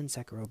game other than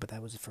Sekiro, but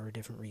that was for a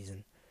different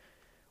reason.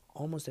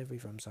 Almost every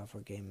From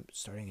Software game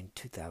starting in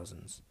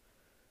 2000s.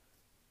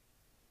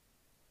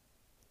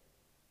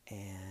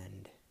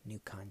 And new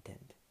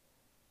content.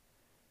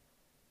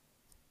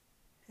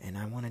 And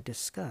I want to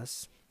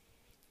discuss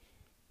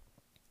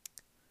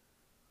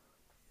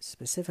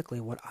specifically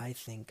what I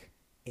think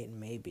it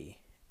may be,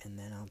 and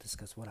then I'll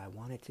discuss what I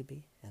want it to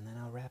be, and then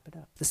I'll wrap it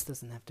up. This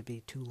doesn't have to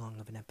be too long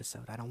of an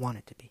episode. I don't want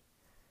it to be.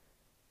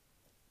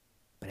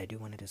 But I do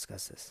want to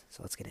discuss this,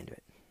 so let's get into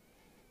it.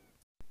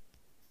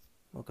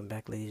 Welcome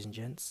back, ladies and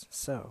gents.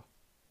 So,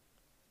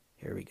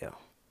 here we go.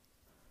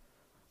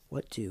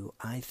 What do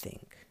I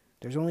think?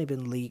 There's only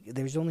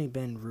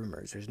been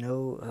rumors. There's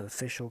no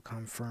official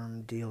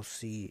confirmed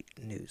DLC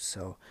news.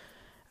 So,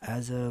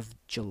 as of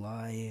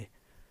July,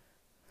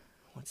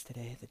 what's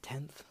today? The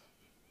 10th?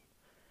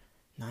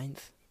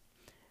 9th?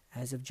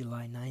 As of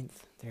July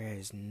 9th, there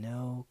is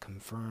no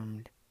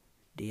confirmed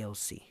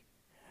DLC.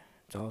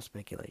 It's all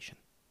speculation.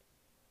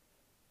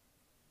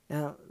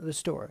 Now, the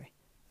story.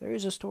 There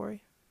is a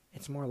story.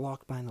 It's more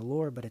locked behind the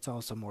lore, but it's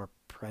also more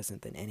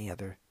present than any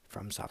other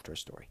From Software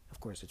story. Of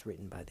course, it's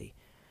written by the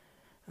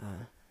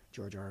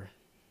George R.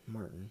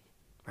 Martin,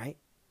 right?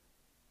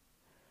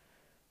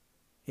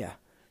 Yeah.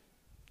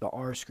 The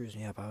R screws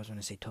me up. I was going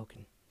to say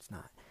Tolkien. It's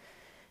not.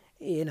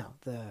 You know,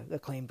 the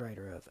acclaimed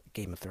writer of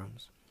Game of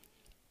Thrones.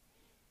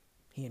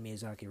 He and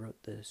Miyazaki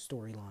wrote the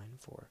storyline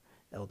for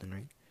Elden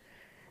Ring.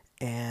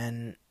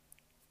 And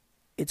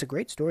it's a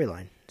great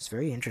storyline. It's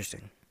very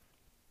interesting.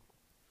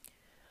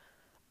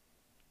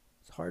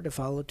 It's hard to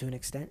follow to an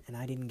extent, and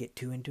I didn't get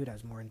too into it. I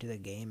was more into the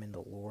game and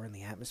the lore and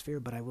the atmosphere,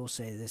 but I will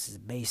say this is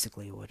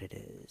basically what it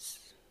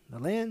is. The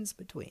lands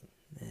between.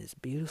 This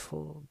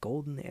beautiful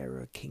golden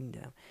era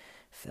kingdom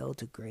fell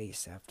to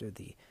grace after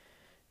the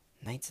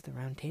Knights of the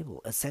Round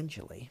Table,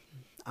 essentially.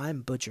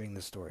 I'm butchering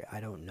the story. I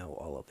don't know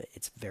all of it.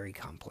 It's very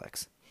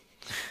complex.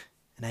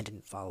 And I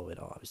didn't follow it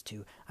all.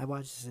 I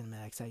watched the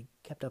cinematics. I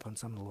kept up on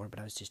some of the lore, but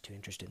I was just too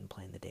interested in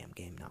playing the damn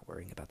game, not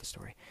worrying about the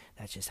story.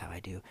 That's just how I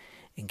do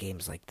in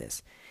games like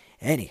this.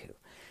 Anywho,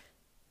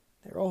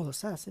 they're all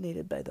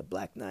assassinated by the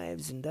Black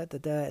Knives and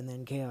da-da-da, and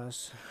then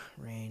chaos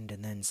reigned,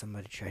 and then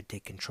somebody tried to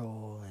take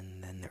control,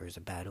 and then there was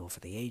a battle for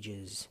the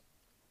ages,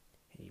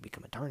 and you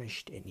become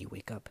tarnished, and you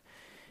wake up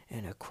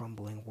in a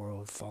crumbling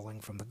world falling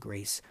from the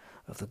grace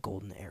of the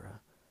golden era,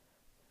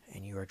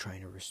 and you are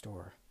trying to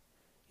restore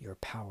your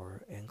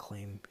power and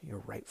claim your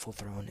rightful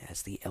throne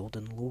as the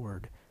Elden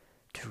Lord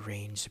to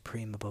reign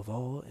supreme above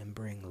all and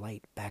bring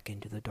light back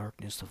into the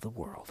darkness of the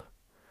world.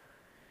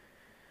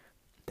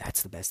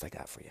 That's the best I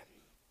got for you.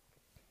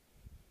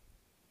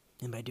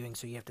 And by doing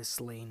so, you have to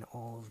slay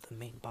all of the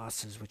main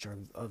bosses, which are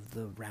of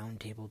the Round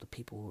Table, the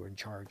people who are in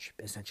charge,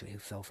 essentially, who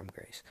fell from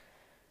grace.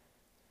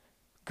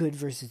 Good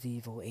versus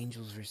evil,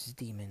 angels versus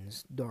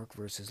demons, dark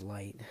versus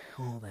light,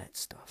 all that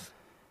stuff.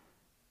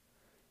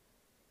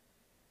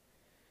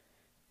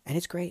 And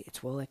it's great.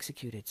 It's well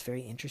executed. It's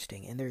very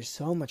interesting. And there's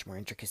so much more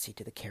intricacy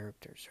to the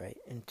characters, right?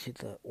 And to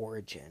the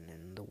origin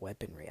and the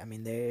weaponry. I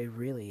mean, there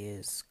really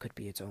could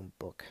be its own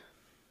book.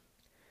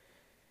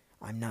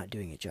 I'm not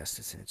doing it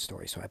justice in its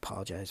story, so I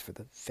apologize for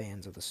the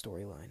fans of the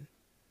storyline.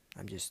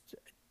 I'm just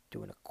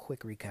doing a quick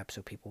recap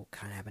so people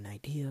kind of have an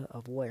idea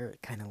of where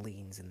it kind of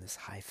leans in this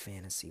high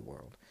fantasy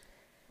world.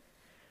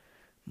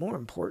 More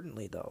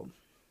importantly, though,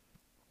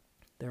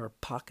 there are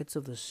pockets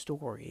of the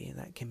story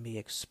that can be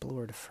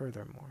explored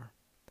furthermore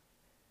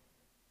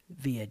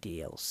via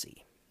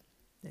DLC.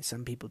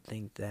 Some people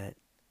think that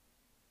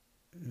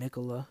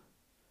Mikola,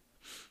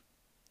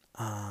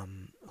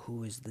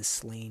 who is the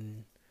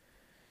slain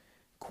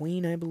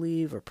queen, I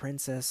believe, or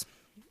princess,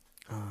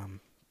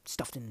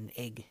 stuffed in an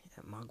egg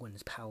at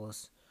Mogwin's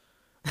palace,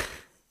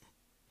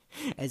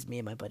 as me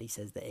and my buddy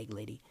says, the egg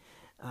lady,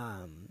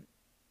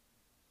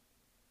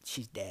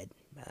 she's dead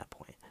by that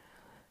point.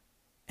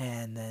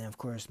 And then, of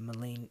course,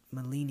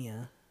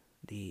 Melania,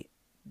 the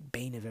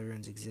bane of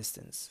everyone's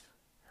existence,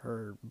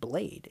 her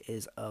blade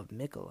is of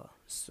Mikola,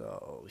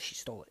 so she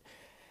stole it.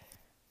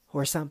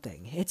 Or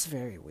something. It's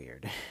very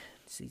weird.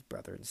 It's these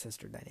brother and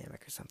sister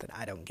dynamic or something.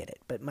 I don't get it.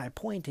 But my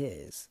point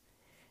is,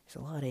 there's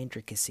a lot of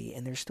intricacy,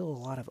 and there's still a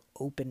lot of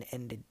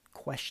open-ended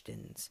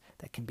questions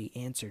that can be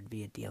answered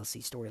via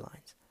DLC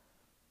storylines.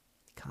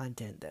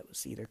 Content that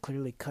was either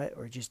clearly cut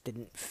or just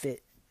didn't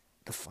fit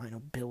the final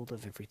build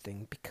of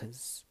everything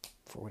because,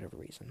 for whatever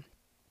reason.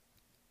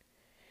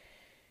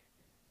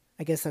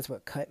 I guess that's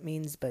what cut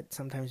means, but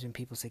sometimes when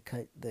people say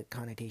cut, the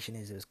connotation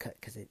is it was cut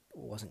because it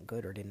wasn't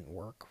good or didn't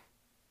work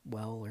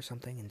well or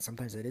something, and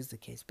sometimes that is the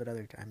case, but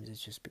other times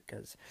it's just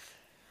because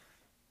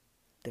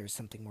there's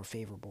something more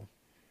favorable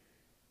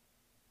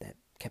that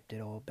kept it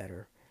all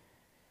better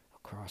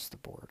across the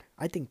board.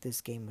 I think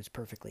this game was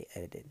perfectly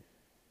edited.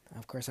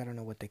 Of course, I don't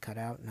know what they cut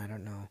out, and I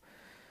don't know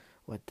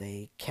what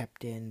they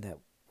kept in that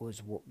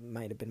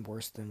might have been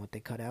worse than what they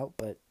cut out,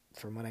 but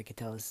from what I could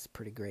tell, this is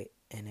pretty great.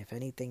 And if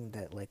anything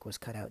that like was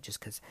cut out just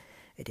because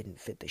it didn't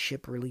fit the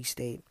ship release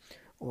date,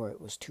 or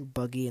it was too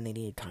buggy and they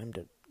needed time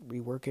to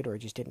rework it, or it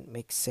just didn't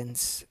make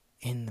sense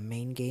in the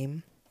main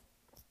game,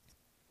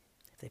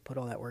 if they put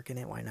all that work in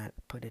it, why not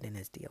put it in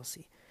as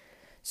DLC?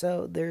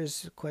 So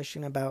there's a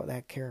question about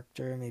that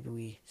character. Maybe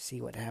we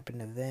see what happened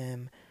to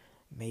them.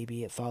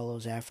 Maybe it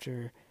follows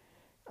after.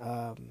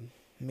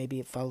 Maybe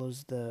it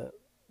follows the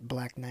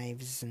Black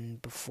Knives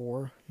and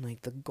before,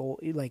 like the goal,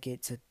 like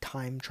it's a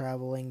time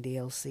traveling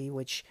DLC,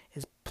 which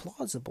is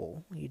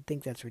plausible. You'd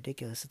think that's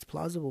ridiculous. It's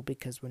plausible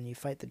because when you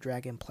fight the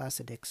dragon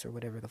Placidix or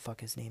whatever the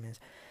fuck his name is,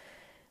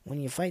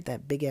 when you fight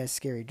that big ass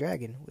scary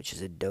dragon, which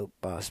is a dope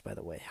boss by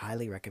the way,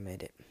 highly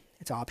recommend it.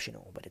 It's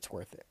optional, but it's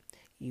worth it.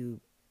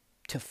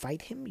 To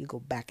fight him, you go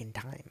back in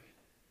time.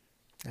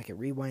 Like it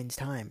rewinds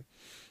time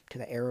to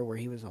the era where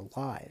he was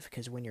alive,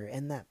 because when you're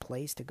in that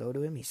place to go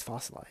to him, he's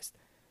fossilized.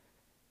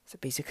 So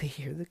basically,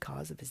 you're the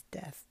cause of his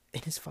death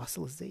and his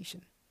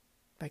fossilization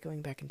by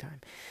going back in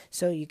time.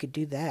 So you could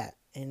do that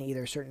in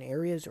either certain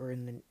areas or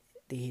in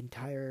the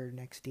entire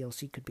next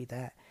DLC could be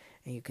that.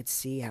 And you could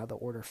see how the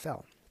order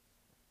fell.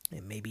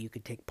 And maybe you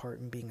could take part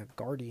in being a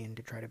guardian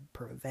to try to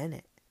prevent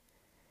it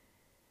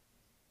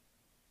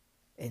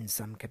in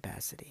some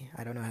capacity.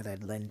 I don't know how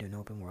that'd lend to an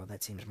open world.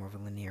 That seems more of a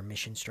linear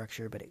mission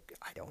structure, but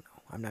I don't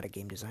know. I'm not a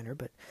game designer,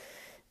 but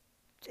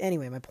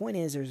anyway, my point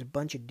is there's a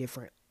bunch of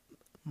different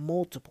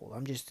multiple,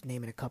 I'm just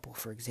naming a couple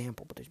for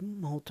example, but there's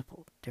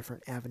multiple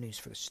different avenues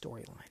for the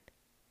storyline.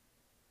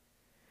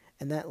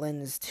 And that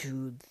lends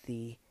to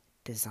the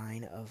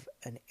design of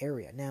an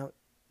area. Now,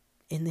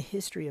 in the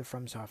history of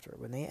From Software,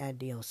 when they add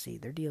DLC,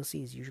 their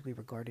DLC is usually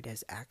regarded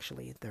as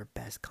actually their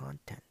best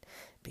content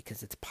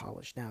because it's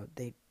polished. Now,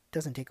 they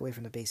doesn't take away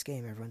from the base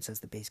game. Everyone says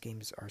the base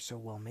games are so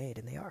well made,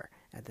 and they are.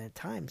 At that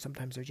time,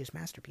 sometimes they're just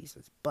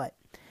masterpieces. But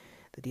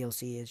the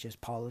DLC is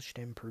just polished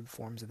and improved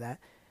forms of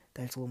that.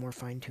 That's a little more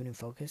fine-tuned and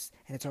focused,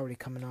 and it's already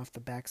coming off the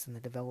backs in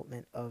the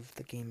development of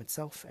the game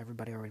itself.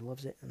 Everybody already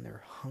loves it, and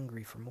they're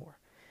hungry for more.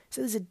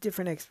 So there's a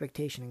different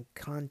expectation and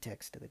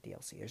context to the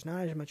DLC. There's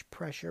not as much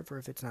pressure for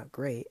if it's not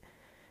great,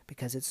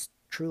 because it's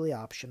truly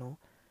optional.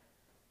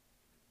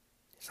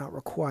 It's not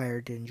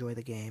required to enjoy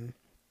the game.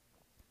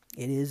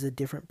 It is a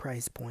different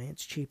price point.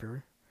 It's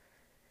cheaper,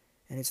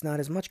 and it's not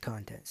as much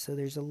content. So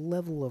there's a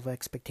level of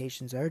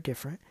expectations that are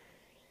different.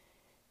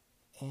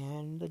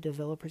 And the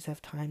developers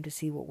have time to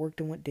see what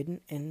worked and what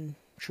didn't and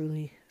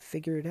truly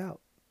figure it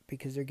out.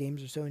 Because their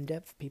games are so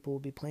in-depth, people will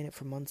be playing it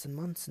for months and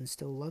months and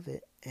still love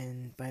it.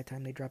 And by the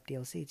time they drop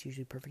DLC, it's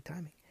usually perfect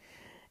timing.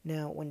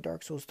 Now, when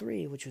Dark Souls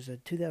 3, which was a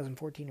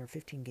 2014 or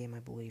 15 game, I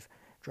believe,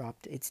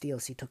 dropped, its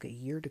DLC took a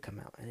year to come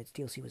out. And its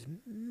DLC was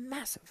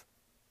massive.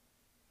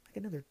 Like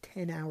another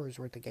 10 hours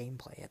worth of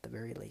gameplay at the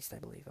very least, I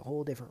believe. A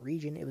whole different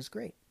region. It was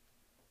great.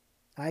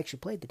 I actually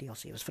played the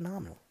DLC. It was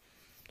phenomenal.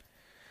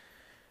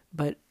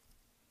 But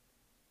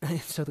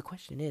so the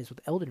question is,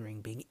 with Elden Ring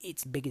being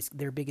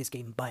their biggest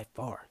game by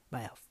far,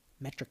 by a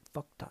metric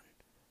fuck ton,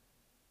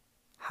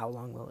 how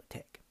long will it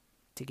take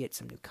to get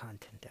some new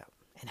content out?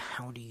 And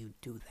how do you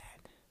do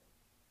that?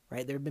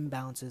 Right? There have been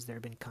balances, there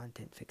have been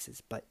content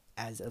fixes, but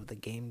as of the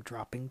game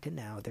dropping to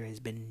now, there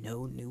has been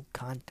no new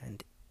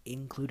content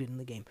included in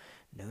the game.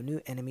 No new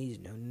enemies,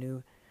 no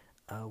new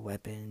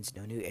weapons,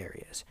 no new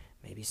areas.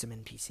 Maybe some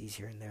NPCs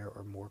here and there,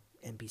 or more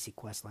NPC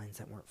quest lines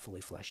that weren't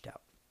fully fleshed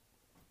out.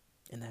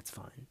 And that's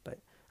fine, but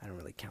I don't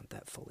really count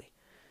that fully,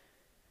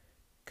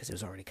 because it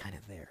was already kind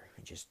of there.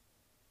 It just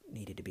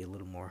needed to be a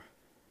little more,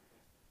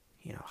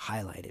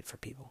 highlighted for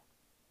people,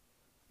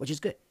 which is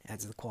good.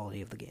 Adds to the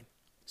quality of the game.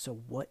 So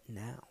what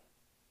now?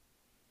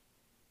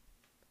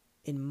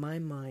 In my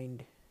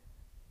mind,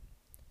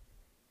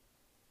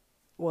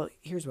 well,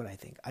 here's what I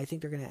think. I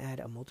think they're going to add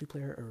a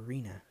multiplayer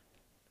arena,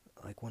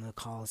 like one of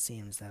the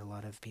Colosseums that a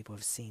lot of people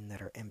have seen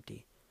that are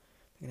empty.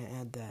 They're going to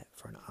add that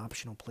for an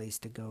optional place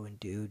to go and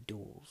do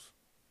duels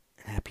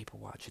and have people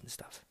watch and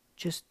stuff,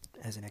 just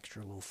as an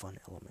extra little fun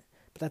element.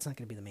 But that's not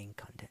going to be the main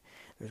content.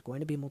 There's going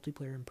to be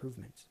multiplayer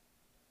improvements,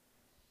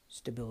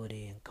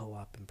 stability and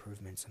co-op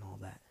improvements and all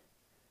that.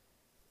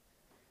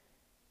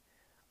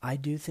 I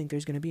do think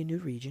there's going to be a new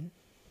region.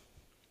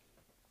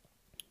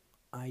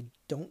 I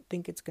don't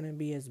think it's going to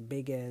be as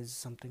big as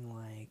something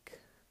like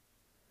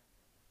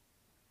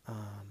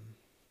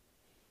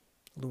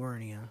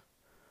Liurnia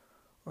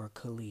or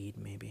Khalid,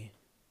 maybe.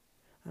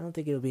 I don't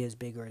think it'll be as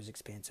big or as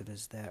expansive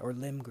as that. Or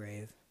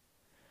Limgrave.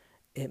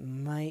 It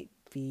might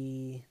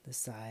be the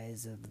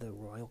size of the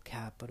royal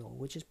capital,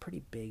 which is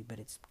pretty big, but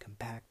it's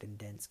compact and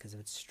dense because of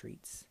its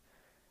streets.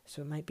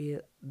 So it might be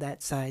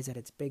that size at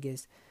its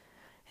biggest,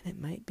 and it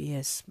might be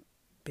as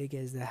big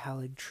as the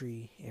Halig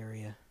Tree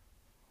area,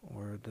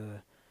 or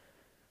the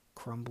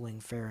crumbling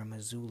Farum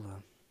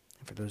Azula.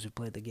 And for those who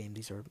played the game,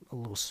 these are a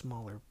little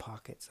smaller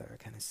pockets that are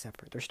kind of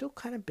separate. They're still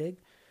kind of big.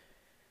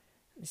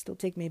 It still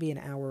take maybe an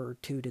hour or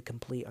two to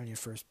complete on your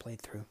first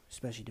playthrough,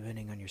 especially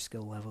depending on your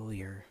skill level,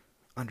 your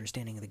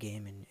understanding of the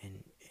game,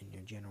 and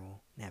your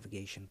general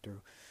navigation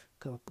through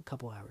a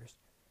couple hours.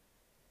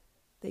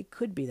 They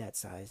could be that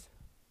size.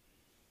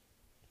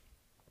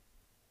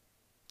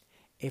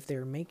 if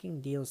they're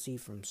making DLC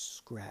from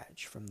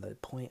scratch, from the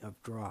point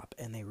of drop,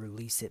 and they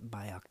release it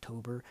by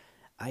October,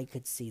 I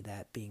could see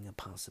that being a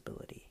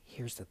possibility.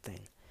 Here's the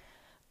thing.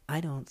 I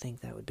don't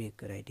think that would be a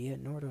good idea,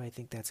 nor do I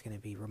think that's going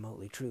to be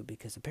remotely true,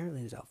 because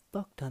apparently there's a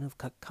fuck ton of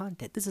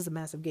content. This is a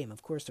massive game,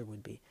 of course there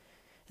would be.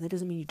 And that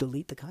doesn't mean you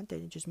delete the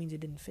content, it just means it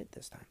didn't fit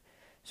this time.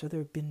 So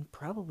they've been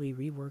probably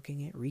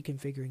reworking it,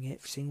 reconfiguring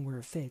it, seeing where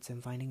it fits,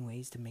 and finding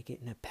ways to make it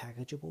in a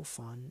packageable,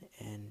 fun,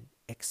 and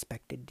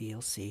expected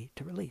DLC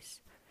to release.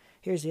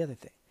 Here's the other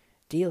thing.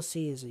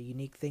 DLC is a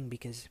unique thing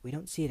because we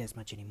don't see it as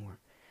much anymore.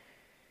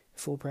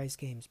 Full price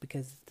games,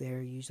 because they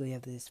usually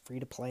have this free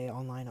to play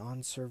online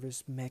on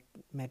service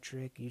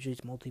metric. Usually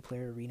it's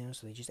multiplayer arena,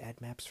 so they just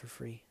add maps for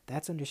free.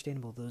 That's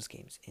understandable, those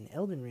games. In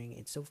Elden Ring,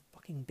 it's so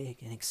fucking big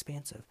and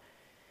expansive.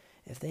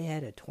 If they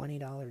had a $20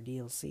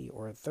 DLC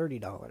or a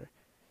 $30,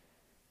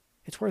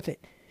 it's worth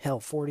it. Hell,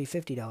 $40,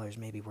 $50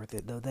 may be worth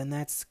it, though then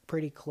that's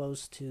pretty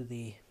close to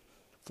the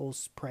full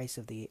price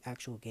of the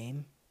actual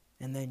game,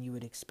 and then you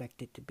would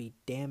expect it to be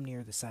damn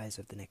near the size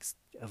of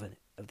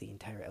the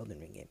entire Elden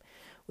Ring game,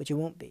 which it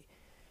won't be.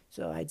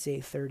 So I'd say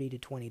 $30 to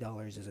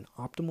 $20 is an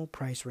optimal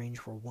price range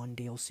for one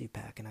DLC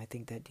pack, and I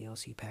think that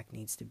DLC pack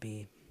needs to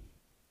be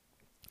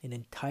an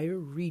entire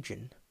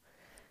region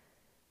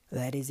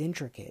that is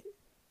intricate,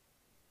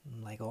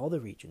 like all the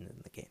regions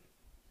in the game.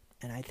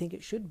 And I think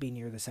it should be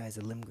near the size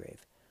of Limgrave,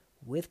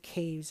 with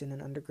caves and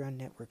an underground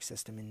network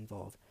system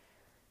involved,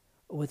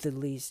 with at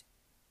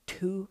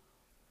the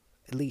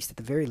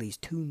very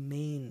least, two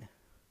main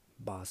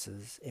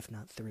bosses, if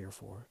not 3 or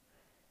 4.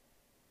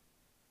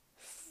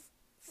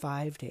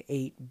 5 to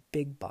 8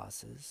 big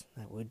bosses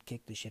that would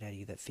kick the shit out of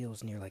you, that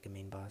feels near like a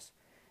main boss.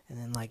 And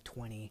then like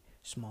 20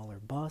 smaller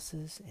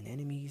bosses and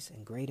enemies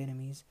and great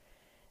enemies.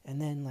 And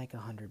then like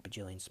 100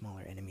 bajillion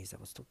smaller enemies that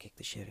will still kick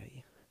the shit out of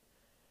you.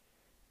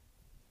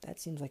 That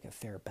seems like a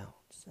fair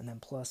balance. And then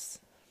plus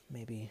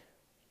maybe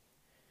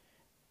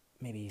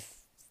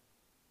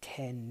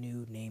 10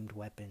 new named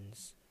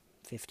weapons,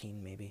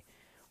 15 maybe,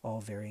 all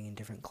varying in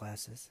different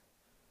classes.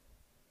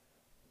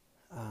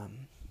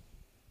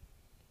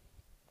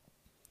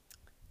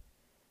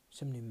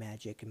 Some new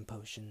magic and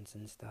potions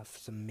and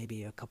stuff.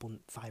 Maybe a couple,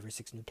 5 or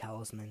 6 new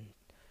talisman.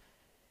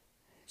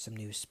 Some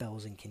new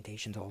spells,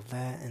 incantations, all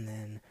that. And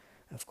then,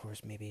 of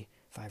course, maybe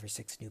 5 or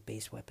 6 new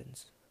base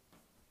weapons.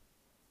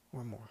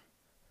 Or more.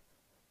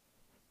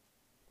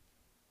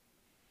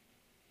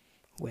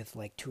 With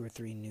like 2 or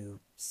 3 new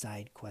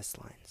side quest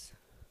lines.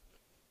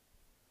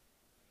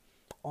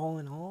 All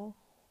in all,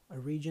 a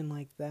region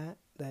like that,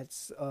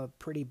 that's a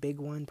pretty big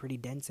one, pretty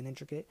dense and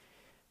intricate,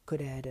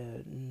 could add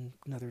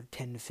another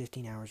 10 to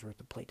 15 hours worth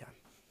of playtime,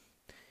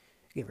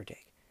 give or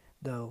take.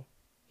 Though,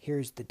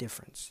 here's the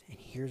difference, and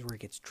here's where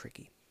it gets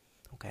tricky,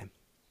 okay?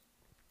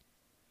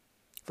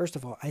 First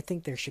of all, I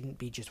think there shouldn't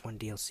be just one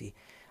DLC.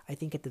 I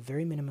think at the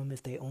very minimum,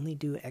 if they only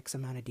do X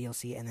amount of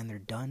DLC and then they're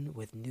done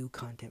with new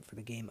content for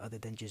the game other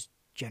than just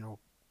general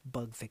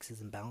bug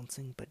fixes and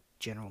balancing, but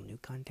general new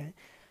content,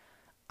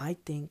 I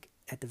think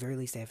at the very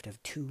least they have to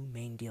have 2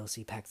 main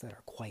DLC packs that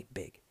are quite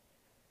big,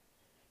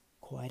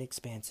 quite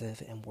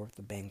expansive, and worth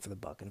the bang for the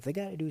buck. And if they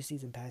gotta do a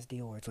season pass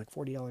deal where it's like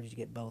 $40 to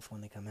get both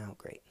when they come out,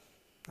 great.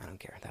 I don't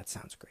care. That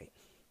sounds great.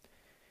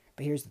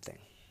 But here's the thing.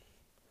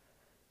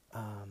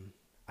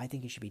 I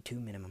think it should be 2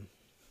 minimum.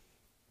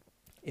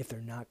 If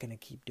they're not going to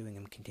keep doing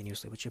them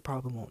continuously, which they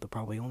probably won't. They'll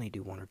probably only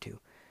do 1 or 2,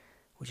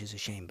 which is a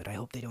shame. But I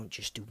hope they don't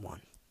just do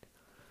 1.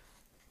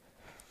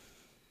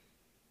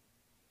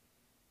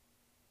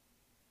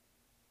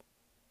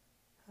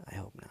 I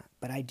hope not.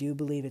 But I do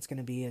believe it's going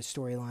to be a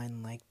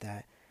storyline like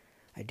that.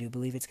 I do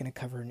believe it's going to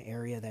cover an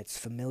area that's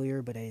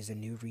familiar, but is a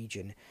new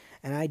region.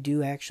 And I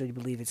do actually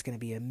believe it's going to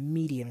be a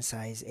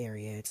medium-sized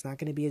area. It's not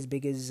going to be as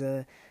big as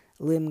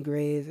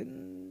Limgrave,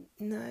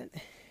 not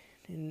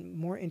and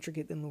more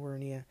intricate than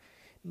Liurnia.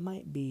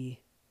 Might be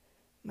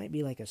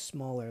like a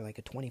smaller, like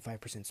a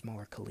 25%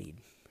 smaller Khalid,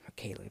 or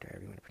Khalid, or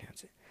however you want to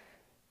pronounce it.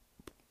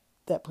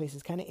 That place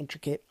is kind of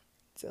intricate.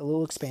 It's a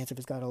little expansive.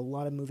 It's got a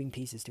lot of moving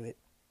pieces to it.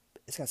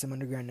 It's got some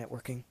underground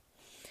networking.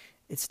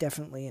 It's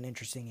definitely an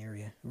interesting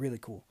area. Really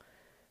cool.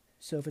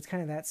 So if it's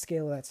kind of that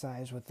scale, that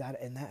size, with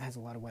that, and that has a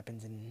lot of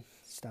weapons and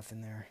stuff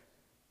in there,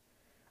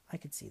 I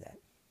could see that.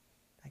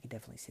 I could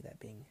definitely see that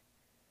being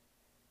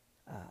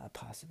a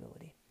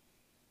possibility.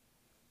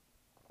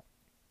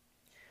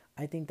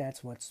 I think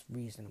that's what's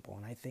reasonable,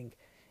 and I think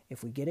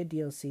if we get a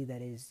DLC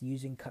that is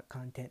using cut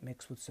content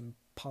mixed with some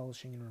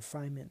polishing and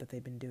refinement that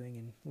they've been doing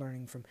and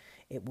learning from,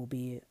 it will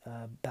be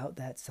about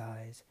that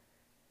size.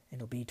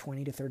 It'll be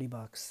 $20 to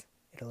 $30.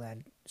 It'll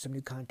add some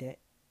new content,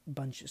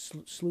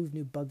 slew of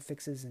new bug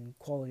fixes and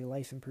quality of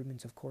life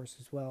improvements, of course,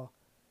 as well.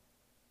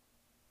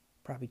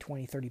 Probably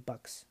 $20,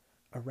 $30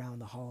 around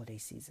the holiday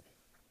season.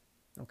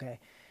 Okay?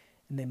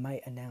 And they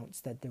might announce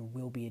that there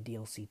will be a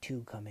DLC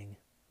 2 coming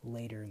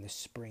later in the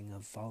spring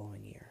of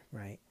following year,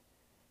 right?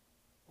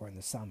 Or in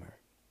the summer.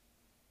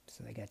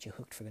 So they got you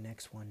hooked for the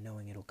next one,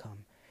 knowing it'll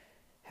come.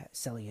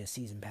 Sell you a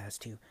season pass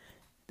too.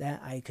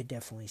 That I could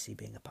definitely see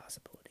being a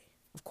possibility.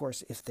 Of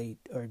course, if they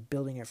are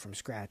building it from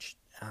scratch,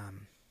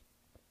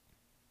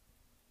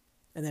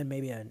 And then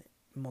maybe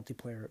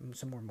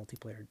some more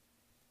multiplayer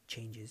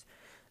changes.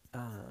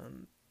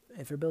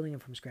 If they're building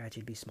it from scratch,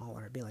 it'd be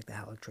smaller. It'd be like the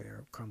Halictrate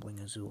or Crumbling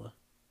Azula.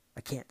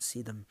 I can't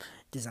see them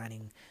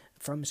designing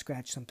from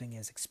scratch something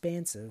as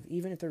expansive,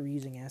 even if they're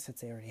reusing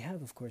assets they already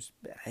have, of course.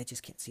 I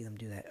just can't see them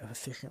do that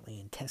efficiently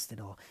and test it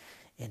all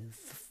in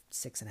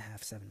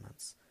 6.5, 7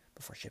 months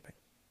before shipping.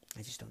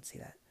 I just don't see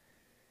that.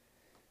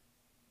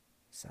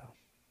 So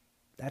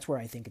that's where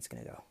I think it's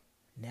going to go.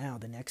 Now,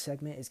 the next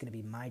segment is going to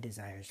be my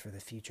desires for the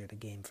future of the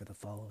game for the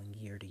following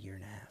year to year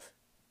and a half.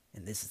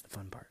 And this is the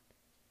fun part.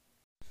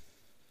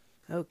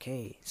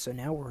 Okay, so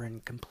now we're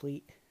in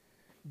complete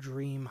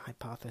dream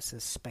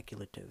hypothesis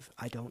speculative.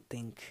 I don't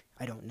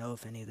know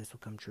if any of this will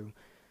come true,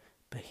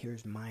 but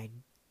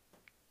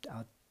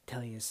I'll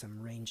tell you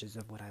some ranges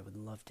of what I would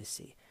love to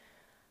see.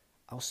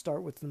 I'll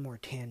start with the more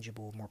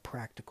tangible, more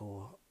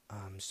practical,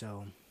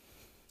 so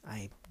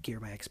I gear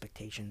my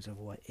expectations of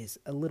what is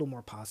a little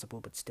more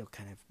possible, but still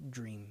kind of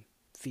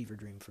fever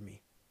dream for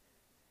me.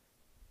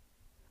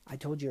 I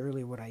told you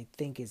earlier what I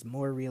think is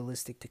more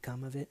realistic to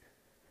come of it,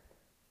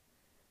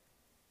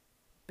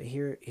 but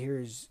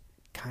here's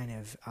kind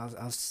of,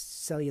 I'll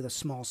sell you the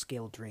small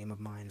scale dream of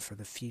mine for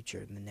the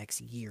future in the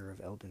next year of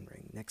Elden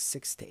Ring, next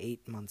 6 to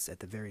 8 months at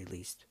the very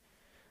least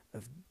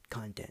of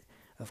content.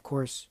 Of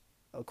course,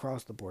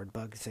 across the board,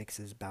 bug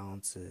fixes,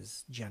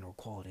 balances, general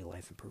quality of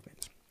life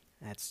improvements.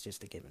 That's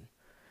just a given.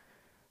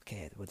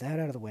 Okay, with that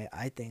out of the way,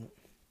 I think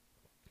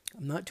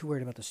I'm not too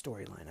worried about the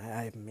storyline.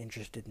 I'm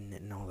interested in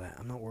it and all that.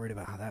 I'm not worried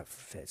about how that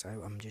fits.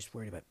 I'm just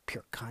worried about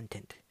pure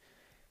content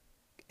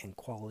and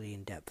quality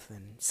and depth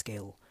and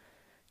scale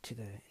to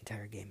the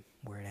entire game,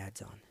 where it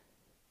adds on.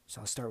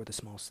 So I'll start with the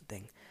smallest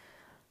thing.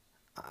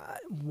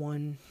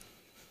 One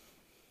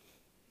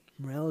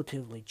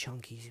relatively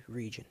chunky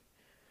region,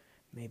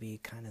 maybe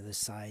kind of the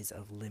size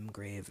of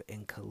Limgrave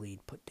and Khalid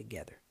put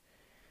together,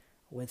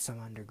 with some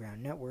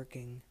underground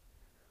networking,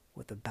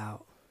 with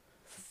about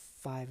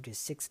 5 to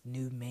 6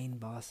 new main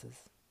bosses,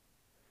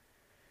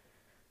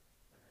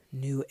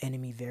 new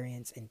enemy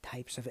variants and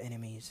types of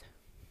enemies,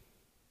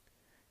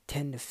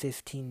 10 to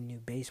 15 new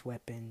base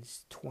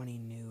weapons, 20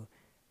 new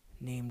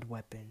named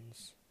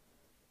weapons,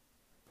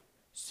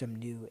 some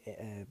new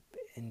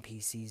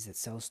NPCs that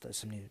sell stuff,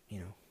 some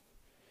new,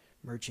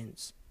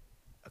 merchants,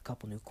 a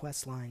couple new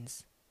quest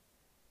lines,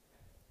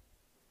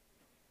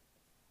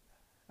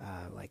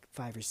 like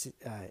 5 or 6,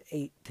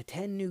 8 to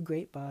 10 new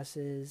great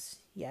bosses,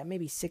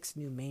 maybe 6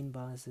 new main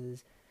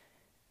bosses,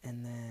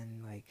 and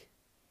then like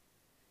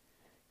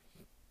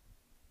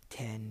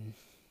 10,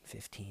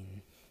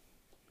 15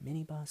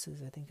 mini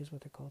bosses, I think is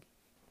what they're called.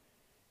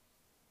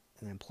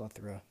 And then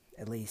plethora,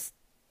 at least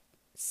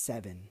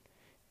 7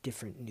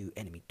 different new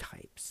enemy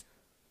types.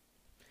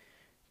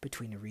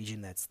 Between a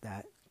region that's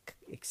that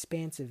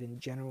expansive in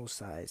general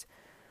size,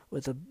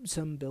 with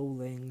some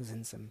buildings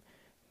and some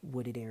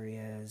wooded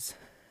areas,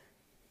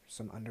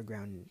 some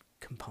underground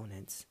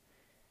components,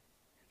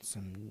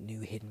 some new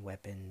hidden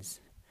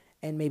weapons,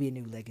 and maybe a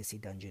new legacy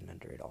dungeon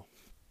under it all,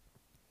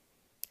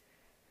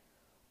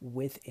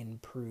 with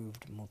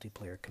improved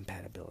multiplayer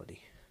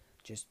compatibility.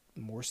 Just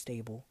more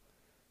stable,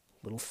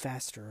 a little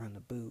faster on the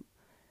boot,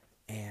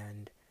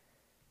 and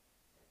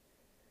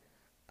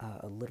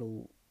a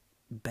little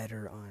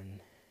better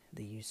on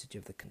the usage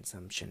of the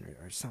consumption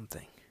or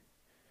something.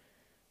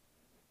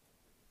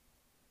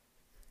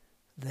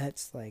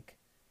 That's like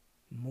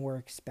more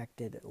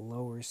expected,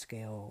 lower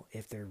scale,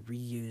 if they're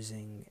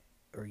reusing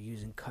or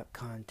using cut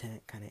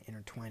content, kind of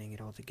intertwining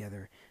it all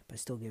together, but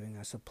still giving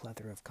us a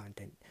plethora of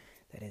content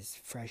that is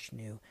fresh,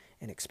 new,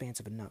 and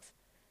expansive enough.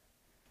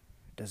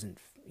 Doesn't,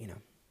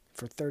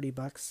 for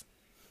 $30,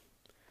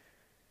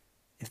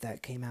 if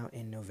that came out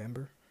in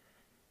November,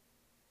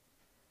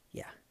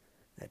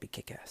 that'd be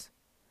kick-ass.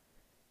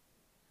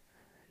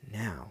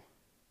 Now,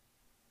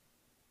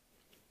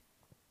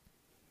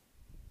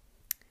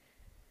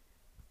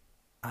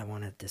 I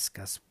want to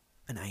discuss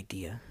an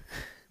idea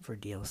for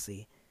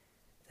DLC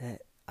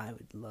that I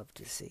would love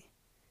to see.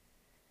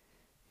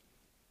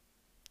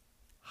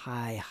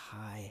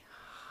 Highly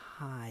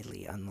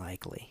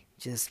unlikely,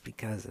 just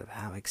because of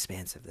how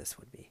expansive this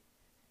would be.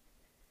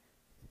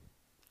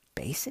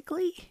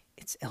 Basically,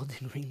 it's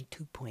Elden Ring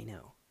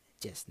 2.0,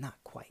 just not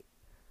quite.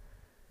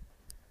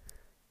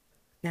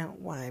 Now,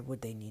 why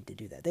would they need to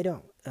do that? They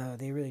don't.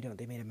 They really don't.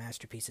 They made a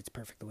masterpiece. It's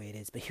perfect the way it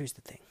is. But here's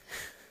the thing.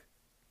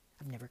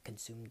 I've never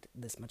consumed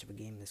this much of a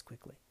game this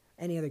quickly.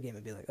 Any other game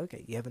would be like,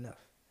 okay, you have enough.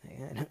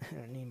 I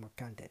don't need more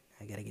content.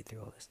 I gotta get through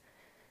all this.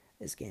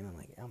 This game, I'm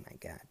like, oh my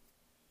god.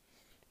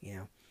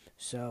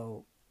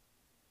 So,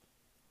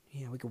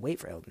 we could wait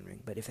for Elden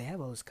Ring. But if they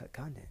have all this cut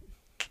content,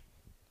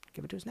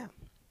 give it to us now.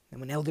 And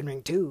when Elden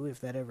Ring 2,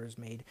 if that ever is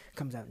made,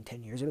 comes out in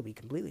 10 years, it'll be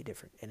completely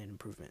different and an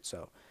improvement.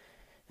 So,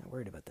 not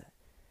worried about that.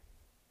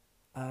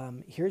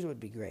 Here's what would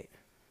be great.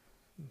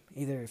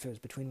 Either if it was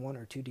between 1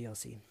 or 2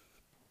 DLC.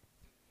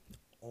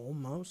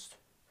 Almost.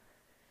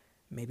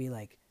 Maybe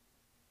like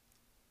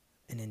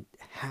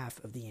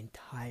half of the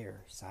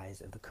entire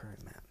size of the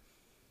current map.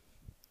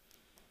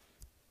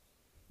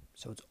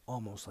 So it's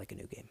almost like a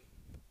new game.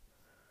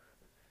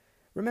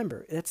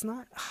 Remember, that's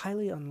not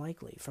highly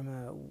unlikely from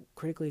a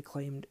critically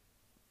acclaimed,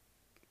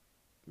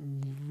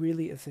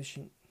 really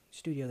efficient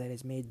studio that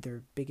has made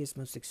their biggest,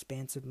 most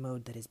expansive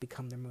mode that has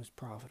become their most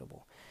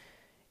profitable.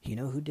 You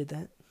know who did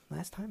that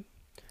last time?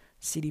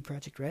 CD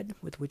Projekt Red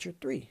with Witcher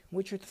 3.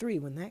 Witcher 3,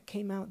 when that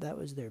came out, that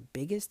was their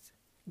biggest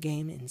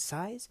game in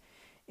size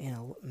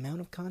and amount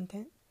of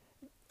content.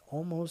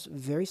 Almost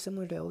very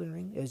similar to Elden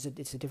Ring.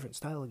 It's a different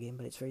style of game,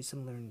 but it's very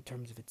similar in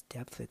terms of its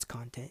depth, its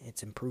content,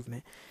 its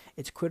improvement.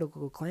 Its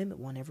critical acclaim, it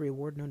won every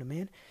award known to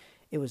man.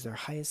 It was their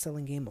highest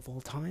selling game of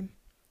all time.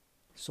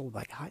 Sold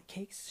like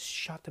hotcakes,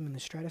 shot them in the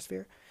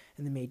stratosphere,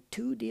 and they made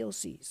 2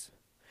 DLCs.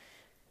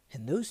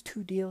 And those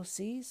 2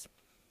 DLCs,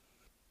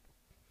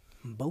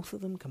 both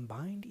of them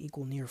combined,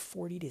 equal near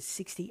 40 to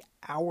 60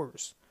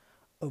 hours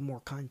of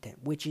more content,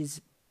 which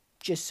is,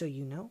 just so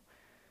you know,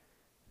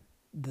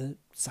 the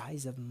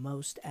size of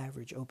most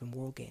average open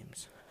world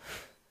games.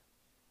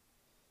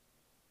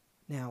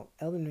 Now,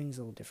 Elden Ring is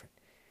a little different.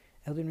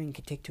 Elden Ring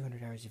can take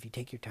 200 hours if you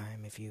take your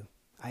time.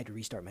 I had to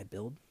restart my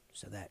build,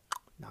 so that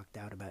knocked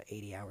out about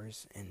 80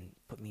 hours and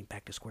put me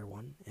back to square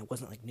one. And it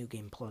wasn't like New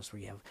Game Plus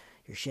where you have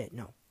your shit.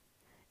 No,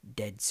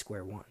 dead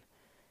square one.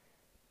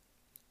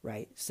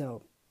 Right?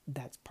 So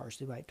that's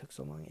partially why it took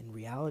so long. In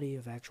reality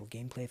of actual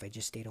gameplay, if I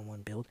just stayed on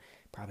one build,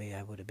 probably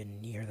I would have been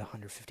near the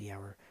 150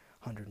 hour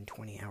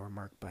 120 hour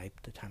mark by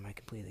the time I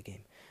completed the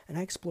game. And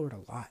I explored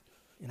a lot.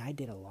 And I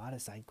did a lot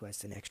of side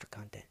quests and extra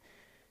content.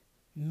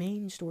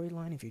 Main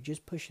storyline, if you're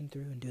just pushing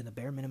through and doing the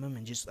bare minimum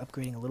and just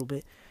upgrading a little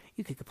bit,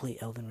 you could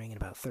complete Elden Ring in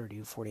about 30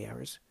 to 40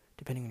 hours,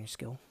 depending on your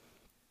skill.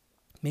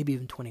 Maybe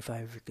even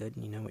 25 if you're good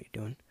and you know what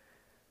you're doing.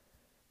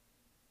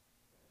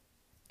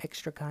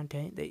 Extra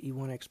content that you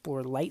want to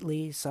explore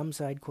lightly, some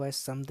side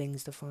quests, some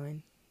things to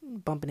find,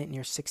 bumping it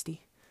near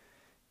 60,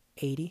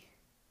 80.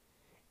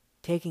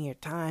 Taking your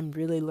time,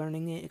 really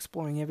learning it,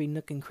 exploring every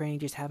nook and cranny,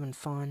 just having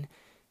fun,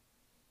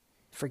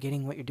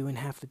 forgetting what you're doing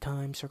half the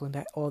time, circling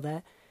back, all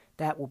that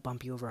will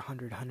bump you over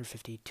 100,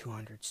 150,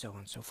 200, so on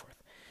and so forth.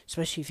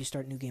 Especially if you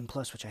start New Game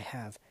Plus, which I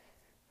have.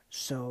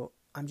 So,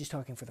 I'm just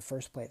talking for the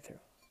first playthrough.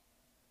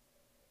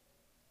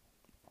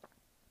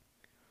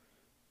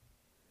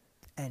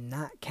 And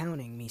not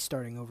counting me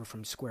starting over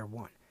from square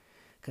one.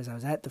 Because I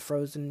was at the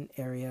frozen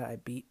area, I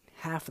beat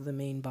half of the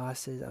main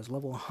bosses, I was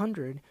level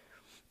 100,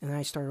 and then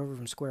I started over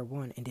from square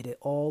one and did it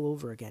all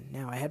over again.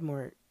 Now, I had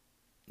more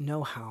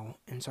know-how,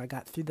 and so I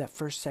got through that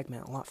first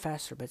segment a lot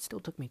faster, but it still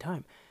took me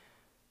time.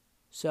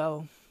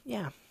 So,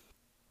 yeah,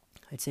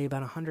 I'd say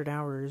about 100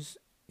 hours,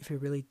 if you're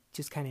really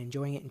just kind of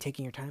enjoying it and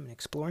taking your time and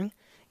exploring,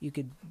 you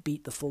could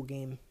beat the full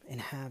game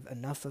and have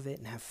enough of it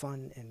and have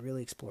fun and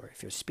really explore.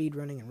 If you're speed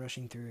running and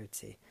rushing through, I'd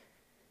say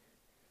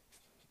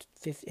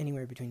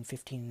anywhere between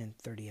 15 and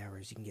 30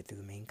 hours you can get through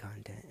the main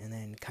content, and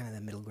then kind of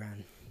the middle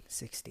ground,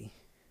 60.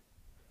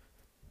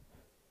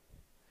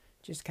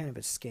 Just kind of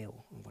a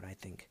scale of what I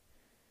think.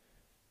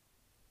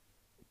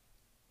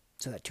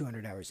 So that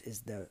 200 hours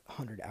is the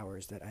 100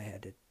 hours that I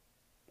had to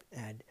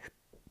add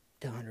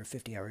to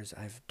 150 hours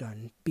I've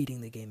done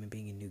beating the game and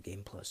being in New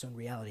Game Plus. So in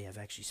reality, I've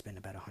actually spent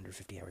about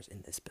 150 hours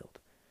in this build.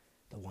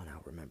 The one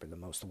I'll remember the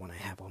most, the one I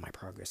have all my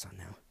progress on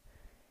now.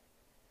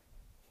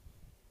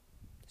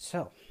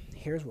 So,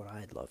 here's what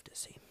I'd love to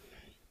see.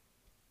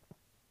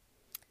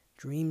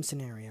 Dream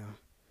scenario.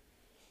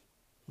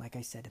 Like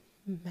I said,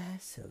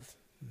 massive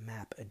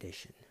map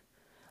addition.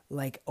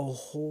 Like a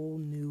whole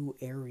new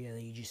area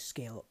that you just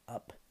scale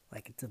up.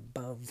 Like it's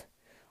above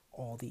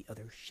all the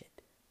other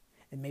shit.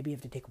 And maybe you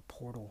have to take a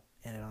portal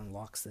and it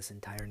unlocks this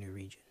entire new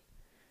region.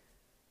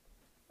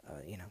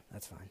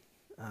 That's fine.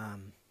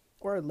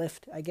 Or a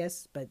lift, I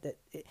guess, but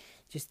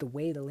just the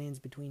way the lands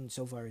between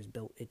so far is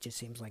built, it just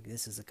seems like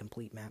this is a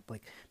complete map.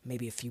 Like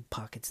maybe a few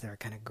pockets that are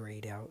kind of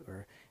grayed out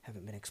or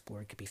haven't been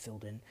explored could be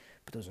filled in,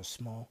 but those are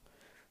small.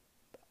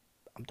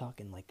 I'm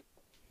talking like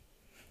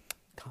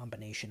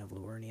combination of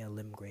Liurnia,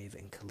 Limgrave,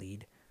 and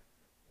Khalid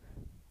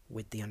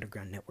with the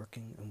underground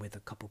networking and with a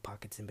couple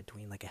pockets in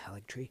between like a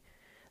Halig tree.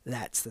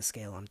 That's the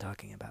scale I'm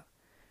talking about.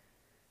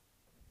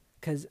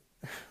 Because,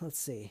 let's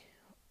see,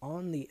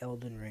 on the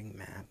Elden Ring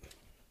map,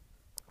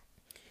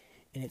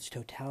 in its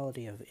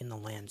totality of in the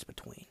lands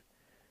between,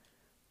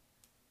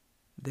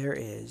 there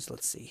is,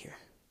 let's see here,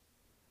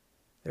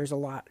 there's a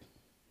lot,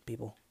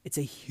 people. It's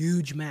a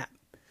huge map.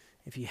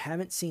 If you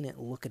haven't seen it,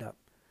 look it up.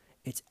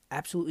 It's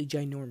absolutely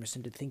ginormous,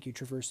 and to think you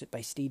traverse it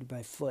by steed or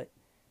by foot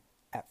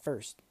at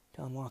first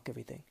to unlock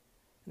everything.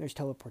 And there's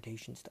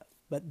teleportation stuff.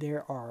 But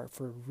there are,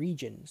 for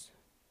regions,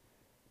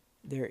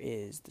 there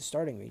is the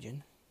starting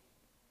region,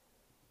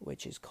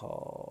 which is a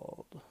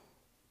part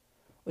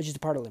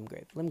of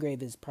Limgrave.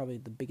 Limgrave is probably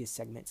the biggest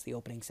segment. It's the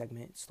opening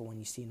segment. It's the one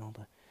you see in all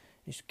the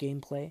initial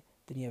gameplay.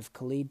 Then you have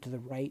Khalid to the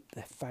right,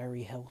 the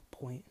fiery hell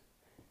point.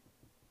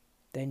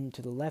 Then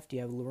to the left, you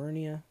have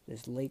Liurnia.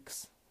 There's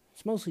lakes.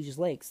 It's mostly just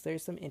lakes.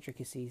 There's some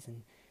intricacies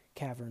and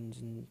caverns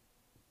and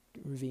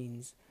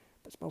ravines,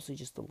 but it's mostly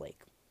just the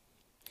lake.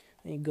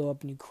 Then you go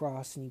up and you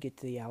cross and you get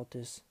to the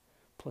Altus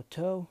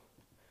Plateau,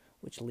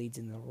 which leads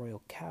into the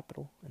royal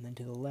capital. And then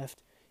to the left,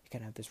 you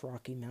kind of have this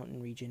rocky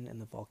mountain region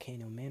and the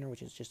volcano manor,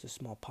 which is just a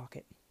small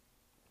pocket.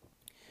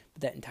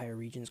 But that entire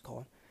region is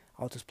called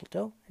Altus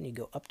Plateau, and you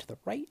go up to the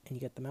right, and you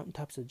get the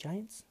mountaintops of the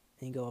giants,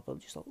 and you go up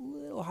just a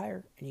little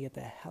higher, and you get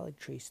the Halig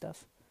tree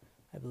stuff,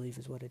 I believe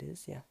is what it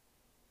is, yeah.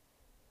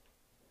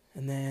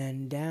 And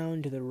then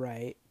down to the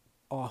right,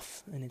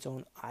 off in its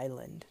own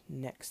island,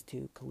 next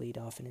to Khalid,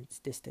 off in its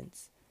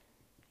distance,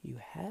 you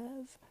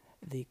have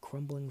the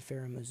crumbling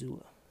Farum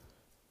Azula.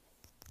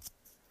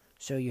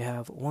 So you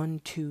have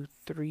 1, 2,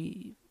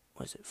 3,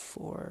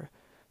 4,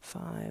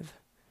 5,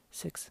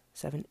 6,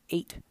 7,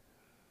 8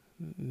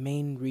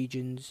 main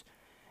regions,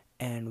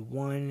 and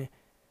 1,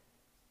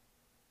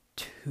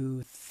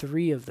 2,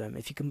 3 of them,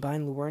 if you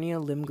combine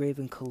Liurnia, Limgrave,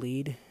 and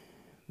Khalid,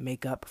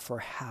 make up for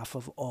half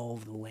of all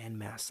of the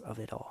landmass of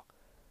it all.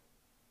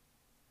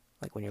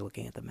 Like when you're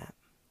looking at the map.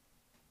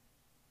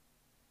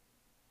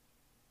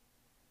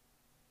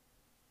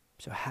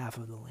 So half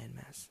of the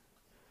landmass.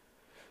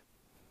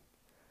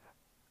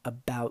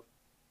 About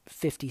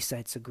 50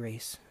 sites of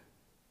grace.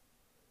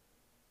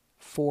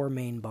 4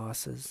 main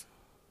bosses.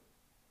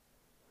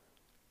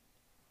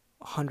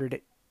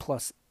 100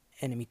 plus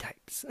enemy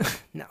types.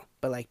 No,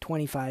 but like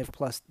 25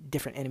 plus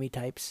different enemy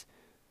types.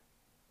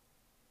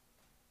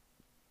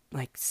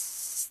 Like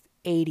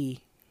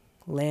 80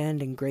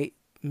 land and great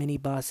mini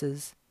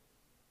bosses.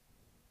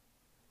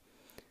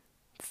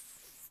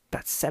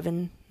 About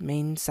 7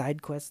 main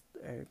side quest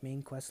or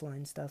main quest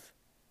line stuff.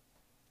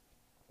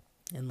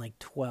 And like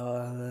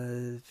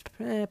 12,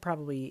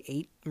 probably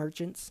 8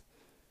 merchants.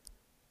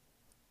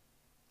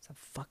 It's a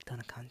fuck ton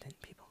of content,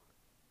 people.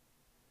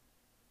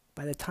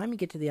 By the time you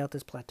get to the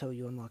Altus Plateau,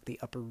 you unlock the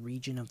upper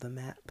region of the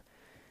map.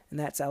 And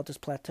that's Altus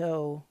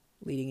Plateau,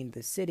 leading into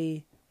the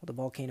city, with the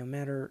Volcano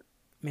Manor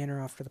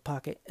off to the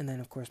pocket, and then,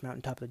 of course,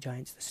 Mountaintop of the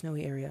Giants, the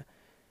snowy area.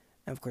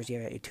 And, of course, you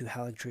have your 2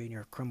 Halig tree and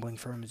your crumbling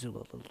Farum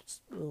Azula,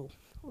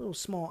 little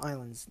small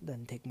islands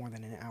that take more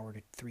than an hour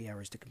to 3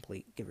 hours to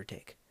complete, give or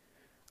take.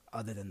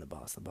 Other than the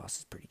boss. The boss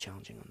is pretty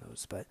challenging on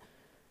those, but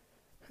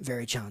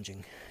very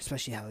challenging,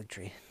 especially Halig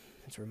tree.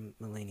 That's where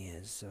Melania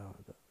is, so,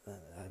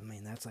 I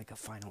mean, that's like a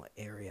final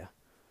area.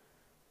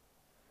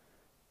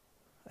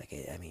 Like,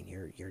 I mean,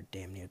 you're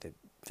damn near the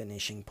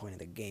finishing point of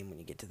the game when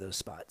you get to those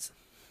spots.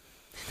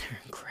 They're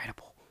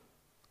incredible.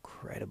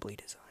 Incredibly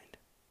designed.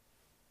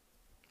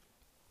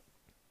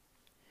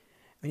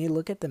 When you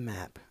look at the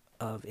map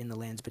of In the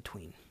Lands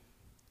Between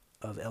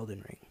of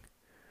Elden Ring,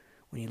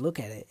 when you look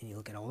at it and you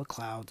look at all the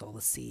clouds, all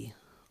the sea,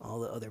 all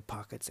the other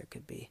pockets there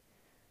could be,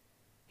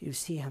 you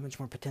see how much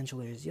more potential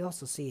there is. You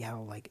also see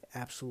how, like,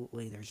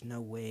 absolutely there's no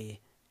way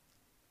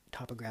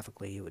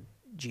topographically it would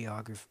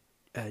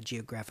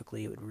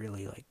geographically it would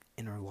really, like,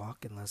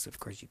 interlock unless, of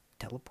course, you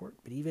teleport.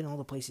 But even all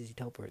the places you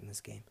teleport in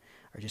this game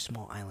are just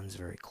small islands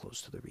very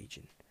close to the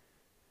region.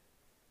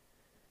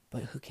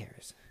 But who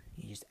cares?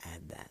 You just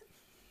add that.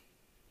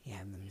 You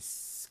have them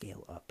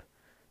scale up.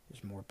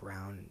 There's more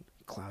brown,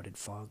 clouded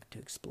fog to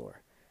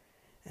explore.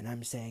 And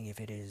I'm saying if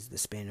it is the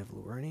span of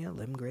Liurnia,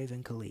 Limgrave,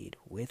 and Khalid,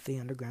 with the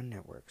underground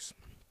networks,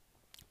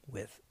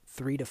 with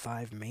 3 to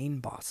 5 main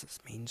bosses,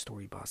 main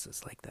story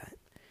bosses like that,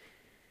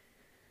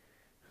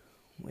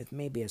 with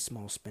maybe a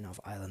small spin-off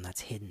island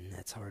that's hidden,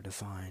 that's hard to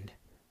find,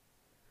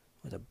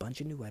 with a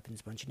bunch of new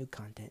weapons, bunch of new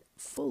content,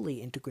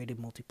 fully integrated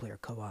multiplayer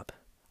co-op,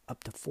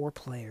 up to 4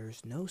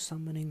 players, no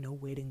summoning, no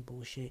waiting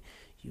bullshit.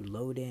 You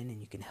load in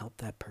and you can help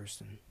that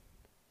person.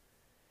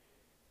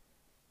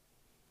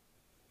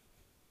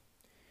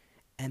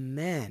 And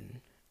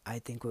then, I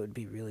think what would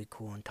be really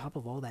cool, on top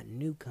of all that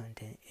new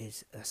content,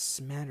 is a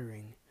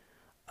smattering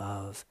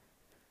of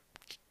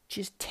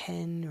just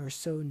 10 or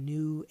so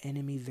new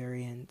enemy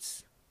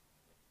variants.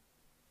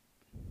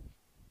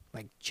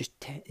 Like, just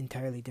 10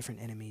 entirely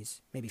different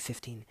enemies, maybe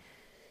 15.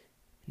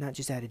 Not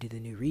just added to the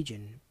new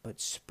region,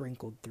 but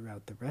sprinkled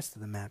throughout the rest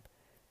of the map.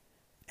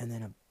 And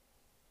then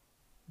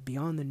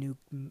beyond the new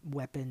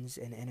weapons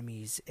and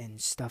enemies and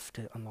stuff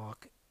to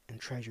unlock, and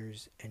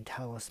treasures and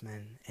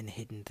talisman and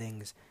hidden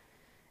things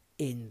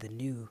in the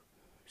new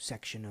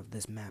section of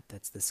this map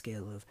that's the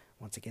scale of,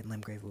 once again,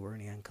 Limgrave,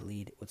 Liurnia, and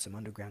Khalid, with some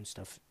underground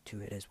stuff to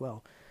it as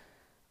well.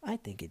 I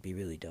think it'd be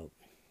really dope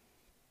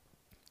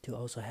to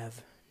also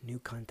have new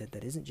content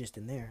that isn't just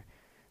in there,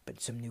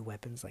 but some new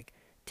weapons, like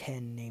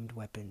 10 named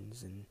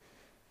weapons and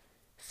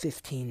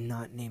 15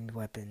 not named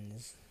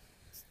weapons,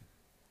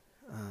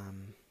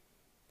 and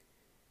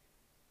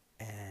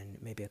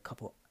maybe a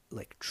couple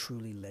like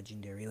truly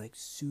legendary, like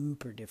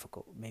super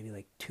difficult, maybe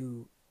like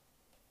 2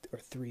 or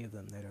 3 of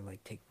them that are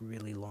like take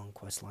really long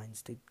quest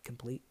lines to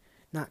complete.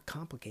 Not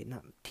complicated,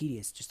 not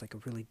tedious, just like a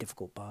really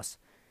difficult boss,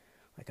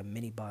 like a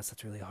mini boss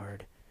that's really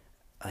hard,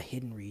 a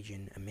hidden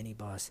region, a mini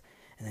boss,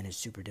 and then a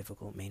super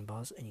difficult main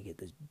boss, and you get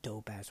this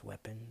dope ass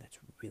weapon that's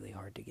really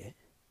hard to get.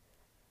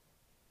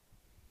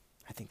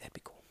 I think that'd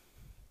be cool.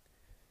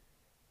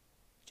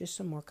 Just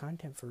some more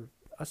content for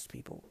us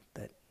people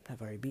that have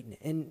already beaten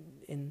it,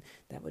 and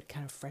that would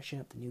kind of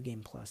freshen up the New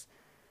Game Plus.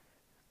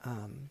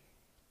 And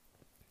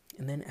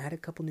then add a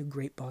couple new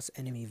Great Boss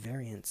enemy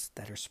variants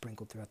that are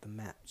sprinkled throughout the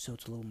map, so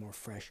it's a little more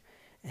fresh.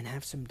 and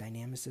have some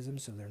dynamicism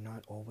so they're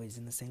not always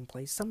in the same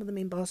place. Some of the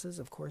main bosses,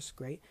 of course,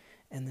 great,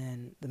 and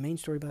then the main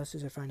story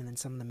bosses are fine, and then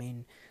some of the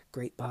main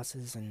great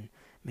bosses and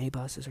mini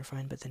bosses are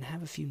fine, but then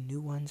have a few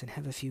new ones and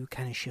have a few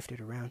kind of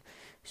shifted around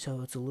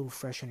so it's a little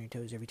fresh on your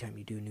toes every time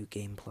you do a new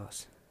game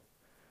plus.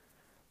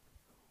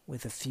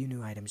 With a few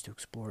new items to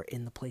explore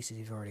in the places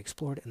you've already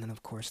explored, and then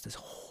of course this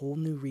whole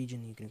new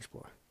region you can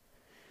explore.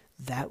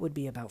 That would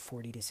be about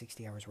 40 to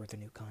 60 hours worth of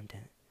new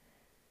content.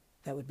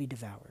 That would be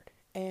devoured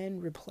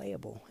and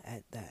replayable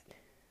at that.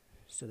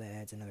 So that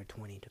adds another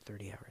 20 to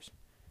 30 hours.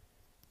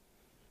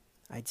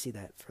 I'd see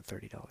that for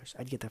 $30.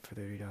 I'd get that for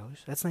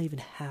 $30. That's not even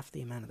half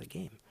the amount of the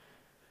game.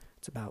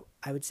 It's about,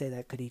 I would say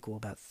that could equal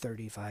about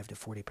 35 to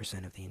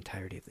 40% of the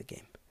entirety of the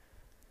game.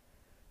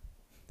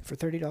 For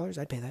 $30,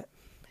 I'd pay that.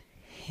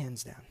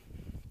 Hands down.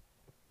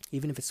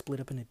 Even if it's split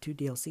up into 2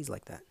 DLCs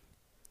like that.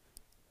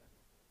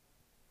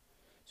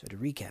 So to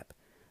recap,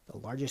 the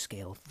largest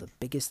scale, the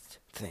biggest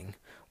thing,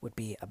 would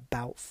be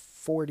about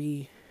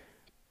 40%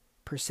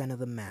 of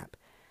the map.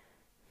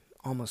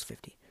 Almost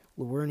 50.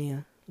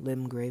 Liurnia,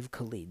 Limgrave,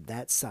 Khalid.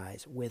 That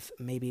size, with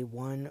maybe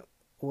one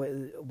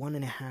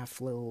and a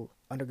half little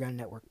underground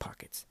network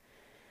pockets.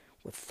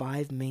 With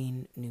 5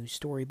 main new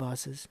story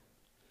bosses.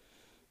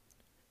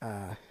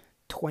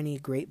 20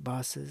 great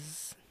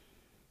bosses.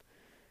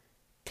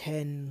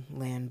 10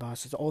 land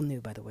bosses, all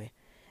new by the way.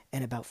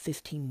 And about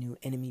 15 new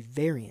enemy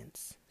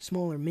variants.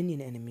 Smaller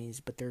minion enemies,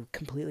 but they're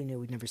completely new.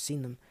 We've never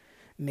seen them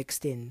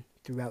mixed in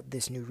throughout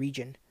this new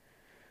region.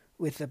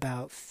 With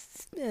about,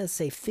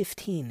 say,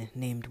 15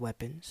 named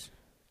weapons.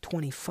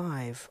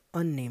 25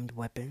 unnamed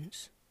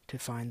weapons to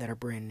find that are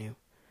brand new.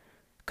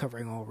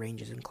 Covering all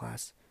ranges and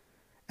class.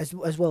 As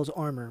well as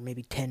armor.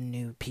 Maybe 10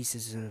 new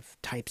pieces of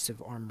types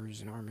of armors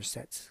and armor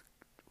sets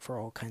for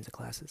all kinds of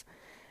classes.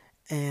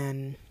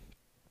 And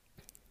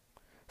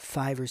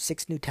 5 or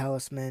 6 new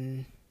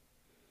talisman.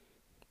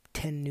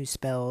 10 new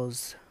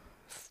spells,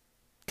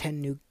 10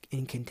 new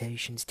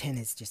incantations. 10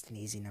 is just an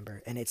easy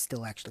number, and it's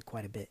still actually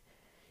quite a bit.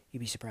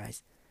 You'd be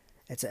surprised.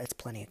 It's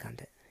plenty of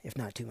content, if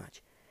not too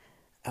much.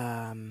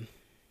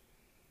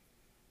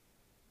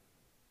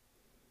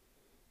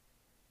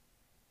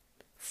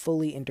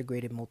 Fully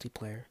integrated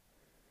multiplayer.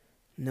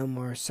 No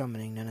more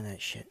summoning, none of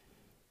that shit.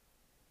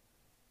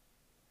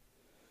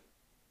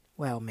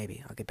 Well,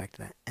 maybe. I'll get back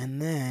to that.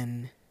 And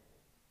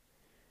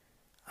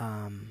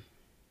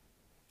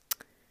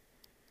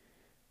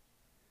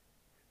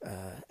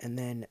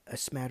then a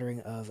smattering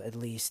of at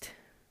least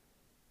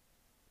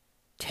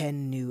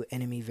 10 new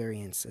enemy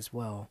variants as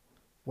well,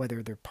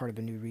 whether they're part of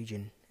the new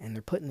region, and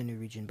they're put in the new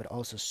region, but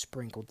also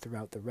sprinkled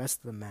throughout the rest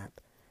of the map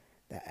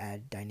that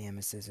add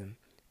dynamicism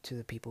to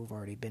the people who've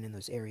already been in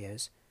those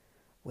areas,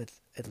 with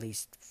at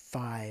least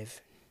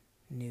 5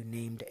 new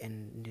named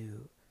and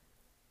new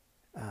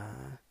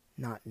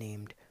not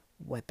named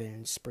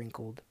weapons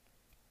sprinkled,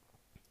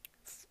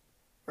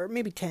 or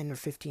maybe 10 or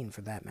 15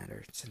 for that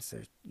matter, since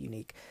they're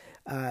unique,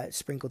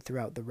 sprinkled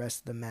throughout the rest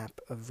of the map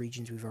of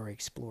regions we've already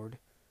explored,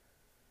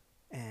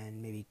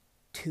 and maybe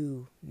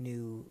 2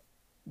 new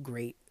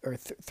great, or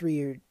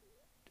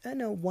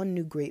 1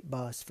 new great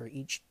boss for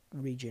each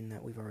region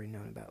that we've already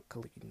known about,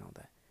 Khalid and all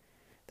that.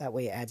 That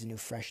way it adds a new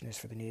freshness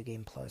for the new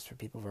game plus for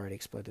people who've already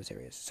explored those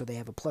areas. So they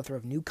have a plethora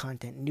of new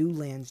content, new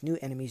lands, new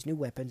enemies, new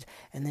weapons,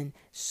 and then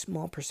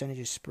small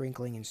percentages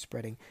sprinkling and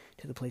spreading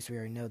to the place we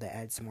already know that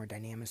adds some more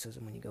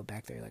dynamicism when you go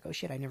back there. You're like, oh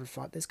shit, I never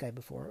fought this guy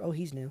before. Oh,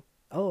 he's new.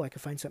 Oh, I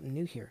could find something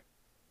new here.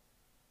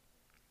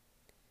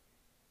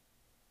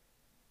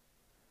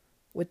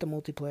 With the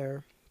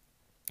multiplayer,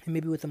 and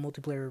maybe with the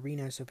multiplayer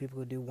arena, so people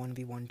could do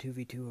 1v1,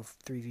 2v2, or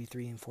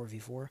 3v3, and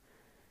 4v4.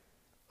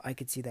 I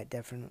could see that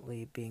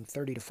definitely being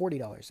 $30 to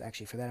 $40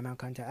 actually for that amount of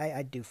content.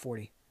 I'd do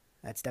 40.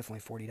 That's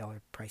definitely $40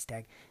 price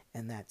tag,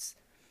 and that's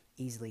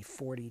easily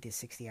 40 to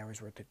 60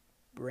 hours worth of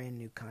brand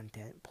new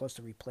content. Plus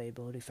the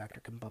replayability factor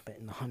can bump it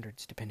in the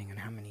hundreds depending on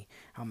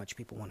how much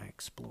people want to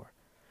explore.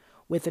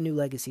 With a new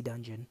legacy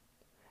dungeon,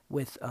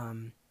 with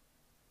a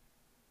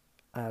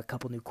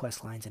couple new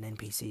quest lines and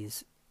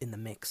NPCs in the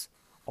mix,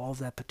 all of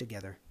that put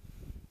together,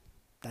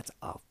 that's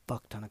a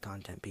fuck ton of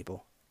content,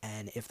 people.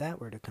 And if that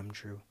were to come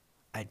true,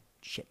 I'd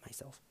shit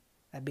myself.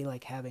 That'd be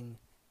like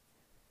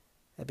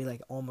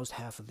almost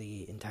half of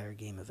the entire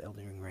game of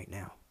Elden Ring right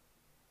now.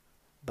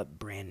 But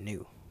brand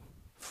new.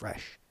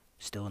 Fresh.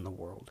 Still in the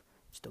world.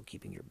 Still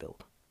keeping your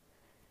build.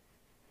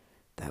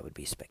 That would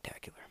be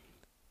spectacular.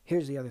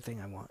 Here's the other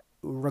thing I want.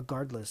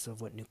 Regardless of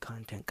what new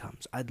content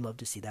comes, I'd love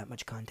to see that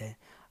much content.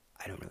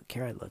 I don't really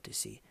care. I'd love to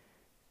see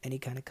any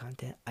kind of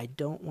content. I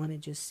don't want to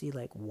just see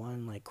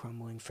one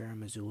crumbling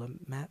Farum Azula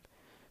map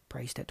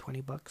priced at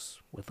 $20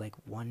 with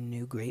 1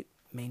 new great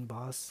main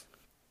boss,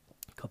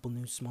 a couple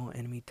new small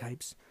enemy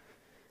types,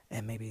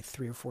 and maybe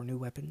 3 or 4 new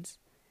weapons.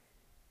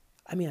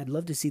 I mean, I'd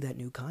love to see that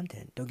new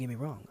content, don't get me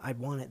wrong. I'd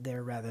want it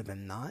there rather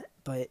than not,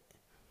 but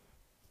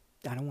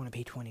I don't want to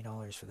pay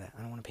 $20 for that.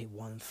 I don't want to pay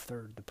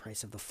 1/3 the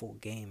price of the full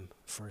game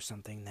for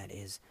something that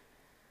is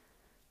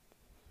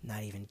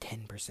not even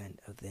 10%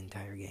 of the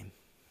entire game.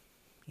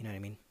 You know what I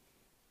mean?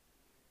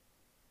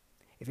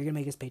 If you're going to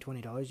make us pay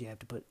 $20, you have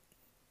to put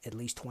at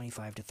least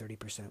 25 to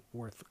 30%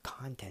 worth of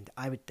content,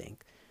 I would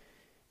think,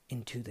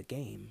 into the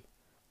game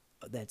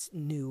that's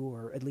new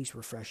or at least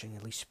refreshing,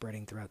 at least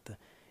spreading throughout the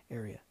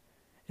area.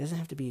 It doesn't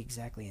have to be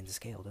exactly in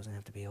scale. It doesn't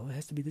have to be, it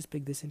has to be this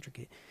big, this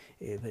intricate,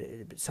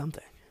 but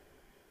something.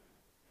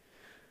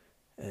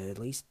 At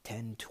least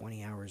 10,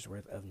 20 hours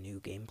worth of new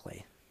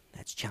gameplay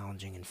that's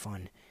challenging and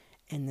fun,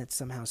 and that's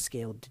somehow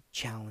scaled to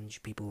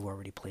challenge people who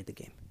already played the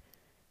game.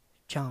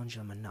 Challenge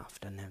them enough.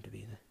 Doesn't have to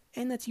be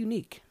and that's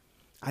unique.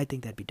 I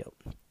think that'd be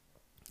dope.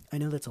 I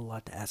know that's a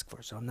lot to ask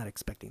for, so I'm not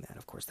expecting that.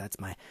 Of course, that's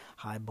my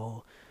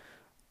highball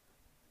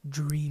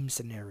dream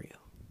scenario,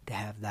 to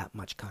have that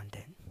much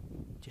content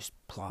just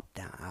plop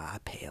down. I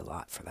pay a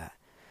lot for that,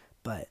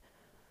 but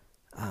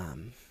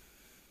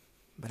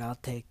I'll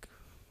take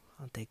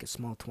a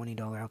small $20.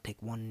 I'll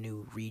take one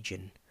new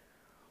region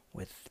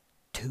with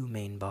 2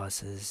 main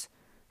bosses,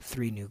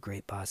 3 new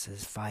great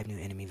bosses, 5 new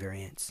enemy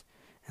variants,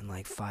 and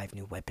like 5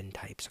 new weapon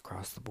types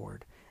across the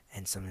board,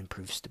 and some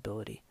improved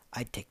stability.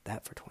 I'd take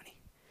that for 20.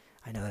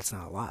 I know that's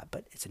not a lot,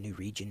 but it's a new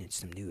region, it's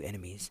some new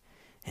enemies,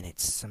 and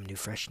it's some new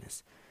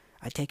freshness.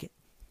 I'd take it.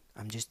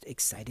 I'm just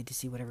excited to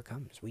see whatever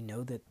comes. We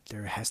know that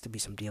there has to be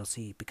some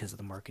DLC because of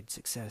the market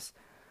success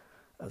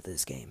of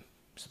this game.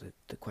 So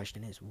the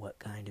question is, what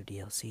kind of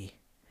DLC?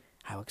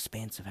 How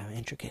expansive, how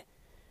intricate?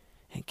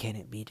 And can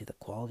it be to the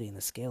quality and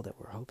the scale that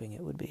we're hoping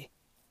it would be?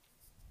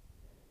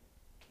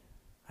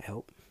 I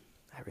hope.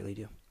 I really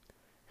do.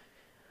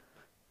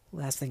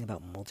 Last thing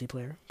about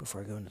multiplayer,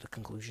 before I go into the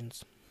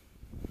conclusions.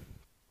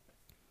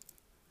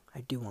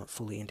 I do want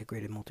fully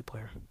integrated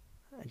multiplayer.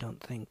 I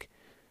don't think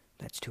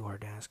that's too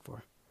hard to ask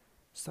for.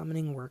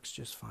 Summoning works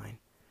just fine,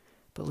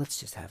 but let's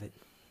just have it.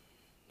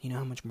 You know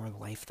how much more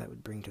life that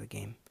would bring to the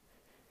game?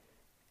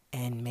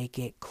 And make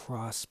it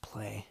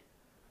cross-play.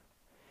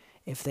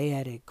 If they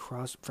added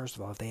first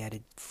of all, if they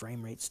added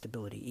frame rate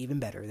stability, even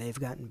better. They've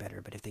gotten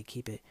better, but if they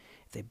keep it,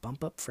 if they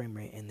bump up frame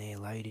rate and they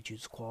allow you to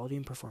choose quality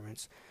and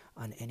performance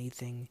on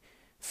anything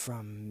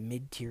from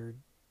mid-tier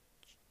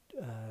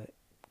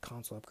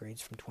console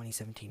upgrades from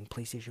 2017,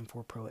 PlayStation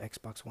 4 Pro,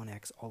 Xbox One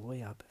X, all the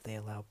way up, if they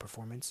allow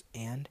performance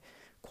and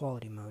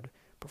quality mode.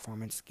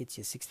 Performance gets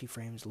you 60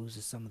 frames,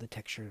 loses some of the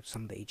texture,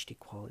 some of the HD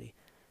quality,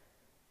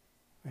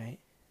 right?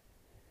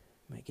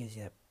 It gives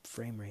you that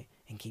frame rate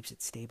and keeps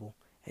it stable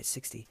at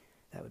 60.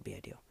 That would be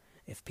ideal.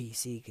 If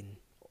PC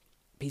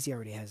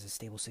already has a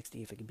stable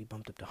 60, if it could be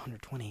bumped up to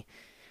 120,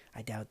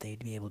 I doubt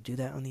they'd be able to do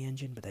that on the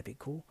engine, but that'd be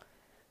cool.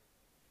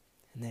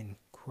 And then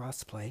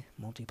crossplay,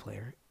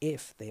 multiplayer,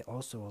 if they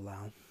also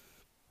allow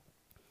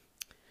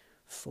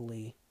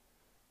fully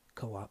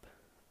co-op,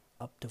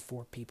 up to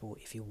 4 people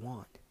if you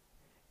want,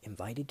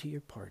 invited to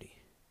your party.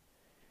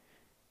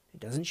 It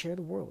doesn't share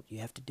the world. You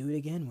have to do it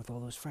again with all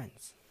those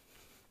friends.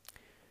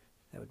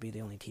 That would be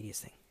the only tedious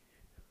thing.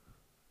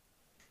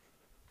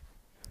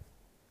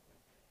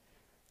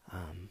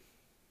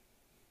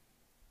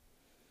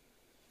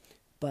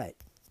 But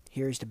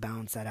here's to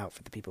balance that out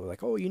for the people who are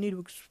like, oh, you need to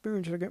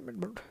experience it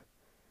again.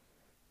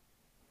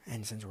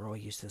 And since we're all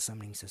used to the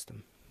summoning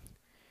system,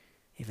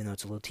 even though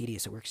it's a little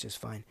tedious, it works just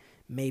fine.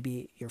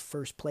 Maybe your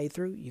first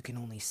playthrough, you can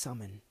only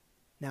summon.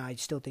 Now, I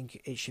still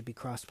think it should be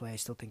crossplay. I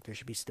still think there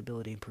should be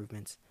stability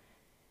improvements,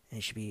 and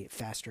it should be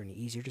faster and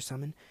easier to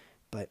summon,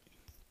 but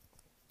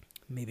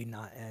maybe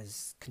not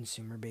as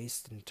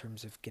consumer-based in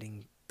terms of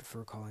getting the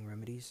fur-calling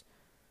remedies.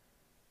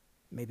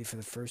 Maybe for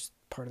the first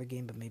part of the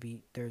game, but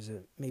maybe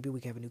we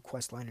can have a new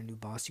quest line or new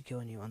boss you kill,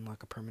 and you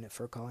unlock a permanent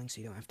fur-calling,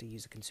 so you don't have to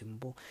use a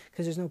consumable.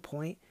 Because there's no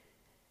point.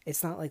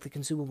 It's not like the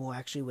consumable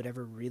actually would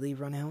ever really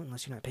run out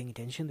unless you're not paying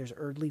attention. There's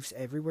Erd leaves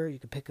everywhere. You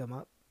can pick them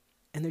up,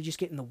 and they're just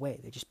getting in the way.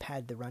 They just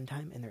pad the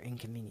runtime, and they're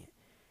inconvenient.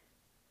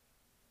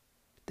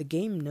 The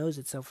game knows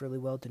itself really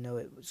well to know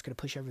it's going to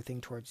push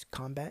everything towards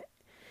combat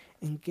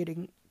and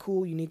getting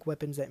cool, unique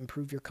weapons that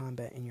improve your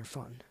combat and your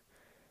fun.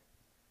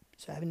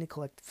 So having to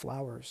collect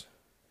flowers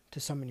to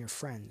summon your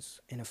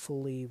friends in a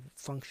fully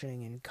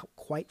functioning and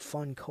quite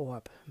fun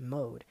co-op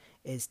mode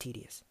is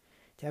tedious.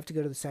 To have to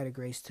go to the site of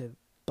grace to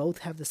both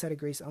have the site of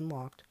grace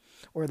unlocked,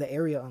 or the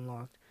area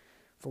unlocked,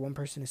 for one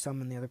person to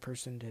summon the other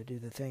person to do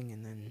the thing,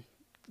 and then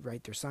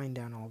write their sign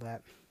down, all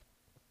that.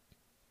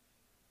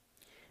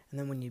 And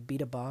then when you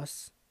beat a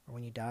boss, or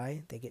when you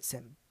die, they get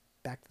sent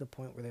back to the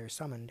point where they were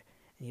summoned,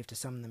 and you have to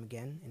summon them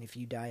again. And if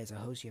you die as a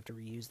host, you have to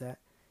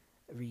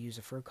reuse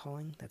a fur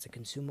calling. That's a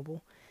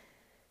consumable.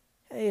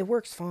 It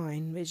works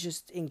fine, it's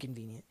just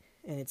inconvenient,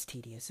 and it's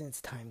tedious, and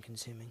it's time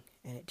consuming,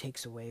 and it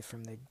takes away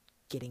from the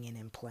getting in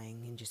and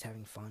playing and just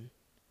having fun.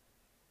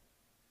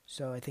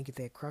 So I think if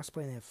they have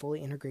crossplay and they have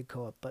fully integrated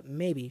co-op, but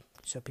maybe,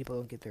 so people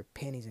don't get their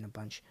panties in a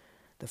bunch,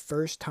 the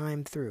first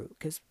time through,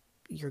 because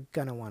you're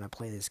gonna want to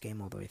play this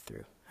game all the way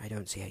through. I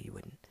don't see how you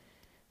wouldn't.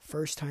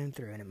 First time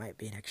through, and it might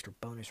be an extra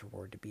bonus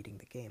reward to beating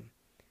the game,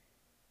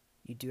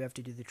 you do have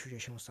to do the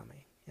traditional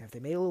summoning. And if they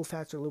made it a little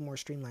faster, a little more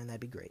streamlined,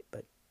 that'd be great,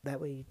 but that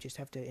way you just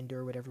have to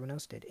endure what everyone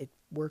else did. It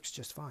works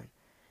just fine.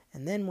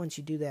 And then once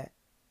you do that,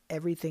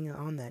 everything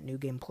on that New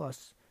Game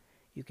Plus,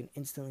 you can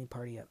instantly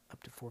party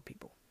up to 4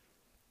 people.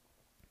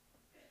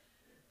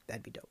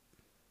 That'd be dope.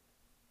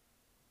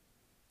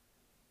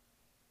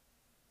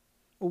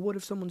 Well, what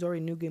if someone's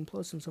already New Game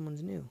Plus and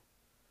someone's new?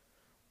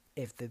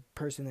 If the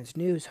person that's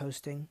new is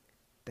hosting,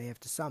 they have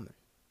to summon.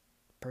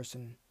 The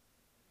person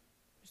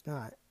who's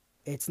not.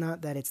 It's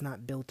not that it's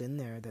not built in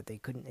there that they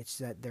couldn't. It's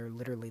that they're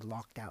literally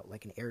locked out,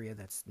 like an area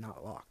that's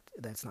not locked,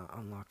 that's not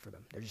unlocked for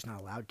them. They're just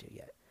not allowed to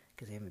yet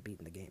because they haven't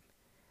beaten the game.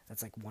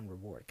 That's like one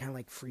reward, kind of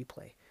like free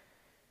play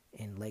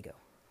in Lego.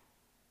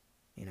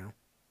 You know,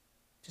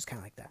 just kind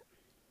of like that.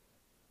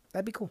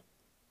 That'd be cool.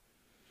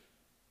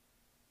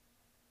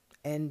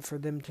 And for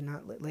them to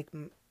not like,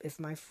 if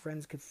my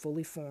friends could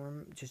fully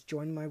form, just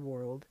join my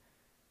world,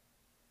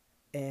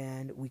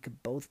 and we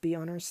could both be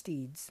on our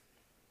steeds,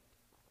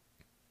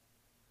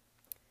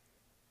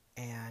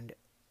 and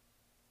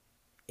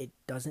it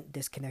doesn't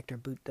disconnect or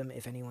boot them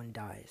if anyone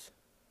dies.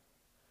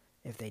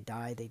 If they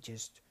die, they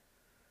just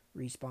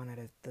respawn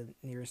at the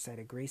nearest site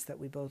of grace that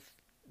we both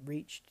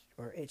reached,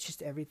 or it's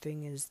just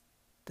everything is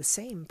the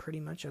same pretty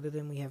much, other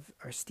than we have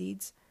our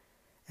steeds,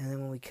 and then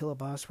when we kill a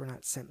boss, we're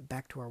not sent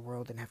back to our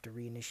world and have to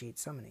reinitiate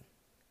summoning.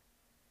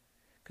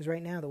 Because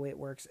right now, the way it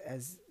works,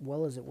 as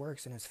well as it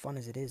works and as fun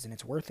as it is, and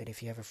it's worth it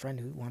if you have a friend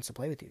who wants to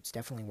play with you, it's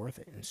definitely worth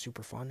it and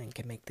super fun and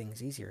can make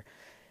things easier.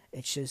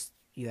 It's just,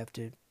 you have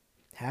to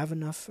have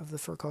enough of the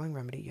fur calling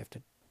remedy, you have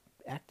to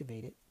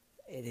activate it.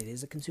 It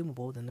is a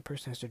consumable, then the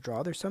person has to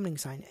draw their summoning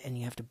sign, and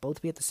you have to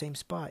both be at the same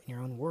spot in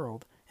your own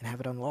world and have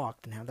it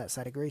unlocked and have that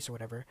side of grace or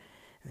whatever.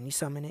 And then you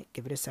summon it,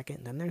 give it a second,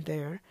 and then they're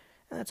there,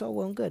 and that's all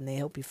well and good, and they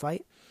help you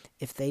fight.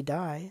 If they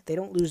die, they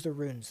don't lose their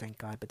runes, thank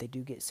God, but they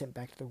do get sent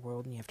back to the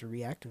world, and you have to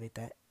reactivate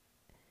that.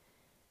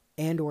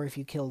 And or if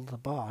you kill the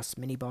boss,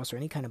 mini-boss or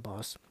any kind of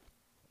boss,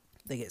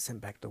 they get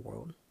sent back to the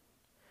world.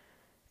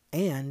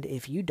 And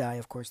if you die,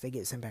 of course, they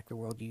get sent back to the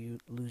world. You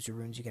lose your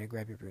runes, you gotta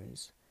grab your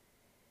runes.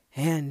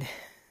 And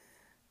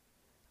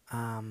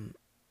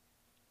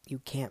you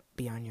can't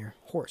be on your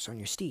horse, on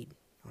your steed,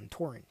 on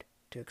Torrent,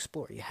 to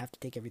explore. You have to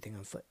take everything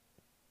on foot.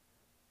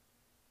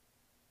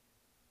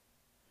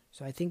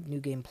 So I think New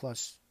Game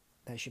Plus,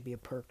 that should be a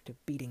perk to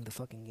beating the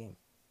fucking game.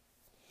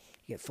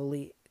 You get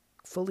fully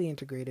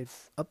integrated,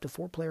 up to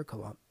 4-player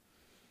co-op,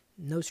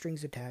 no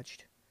strings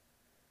attached.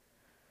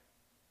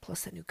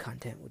 Plus that new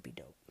content would be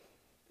dope.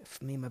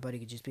 If me and my buddy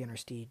could just be on our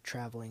steed,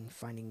 traveling,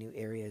 finding new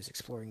areas,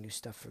 exploring new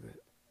stuff for the,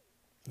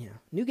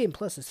 New Game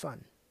Plus is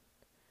fun.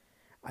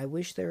 I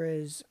wish there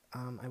is,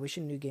 I wish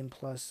in New Game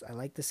Plus, I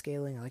like the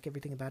scaling, I like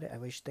everything about it, I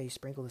wish they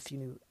sprinkled a few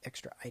new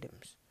extra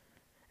items.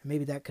 And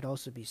maybe that could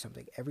also be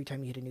something. Every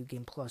time you hit a New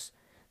Game Plus,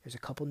 there's a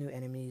couple new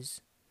enemies,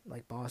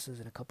 like bosses,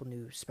 and a couple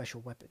new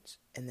special weapons.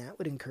 And that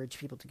would encourage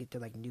people to get to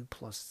like New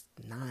Plus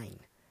 9,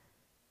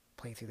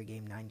 play through the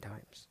game 9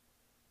 times.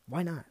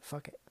 Why not?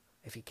 Fuck it.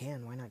 If you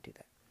can, why not do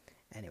that?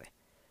 Anyway,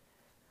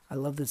 I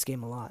love this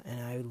game a lot,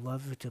 and I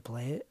love to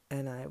play it,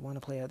 and I want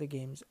to play other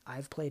games.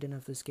 I've played enough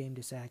of this game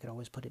to say I could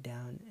always put it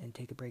down and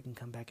take a break and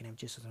come back and have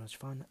just as much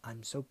fun.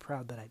 I'm so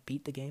proud that I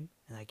beat the game,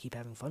 and I keep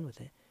having fun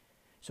with it,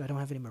 so I don't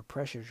have any more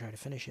pressure to try to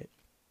finish it,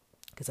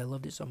 because I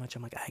loved it so much.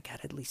 I'm like, I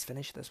gotta at least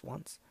finish this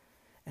once.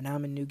 And now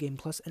I'm in New Game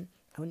Plus, and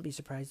I wouldn't be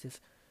surprised if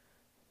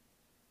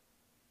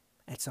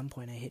at some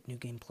point I hit New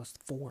Game Plus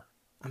 4.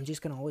 I'm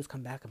just going to always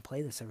come back and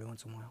play this every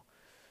once in a while,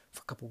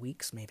 for a couple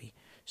weeks maybe.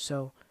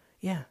 So,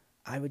 yeah,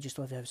 I would just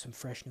love to have some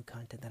fresh new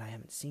content that I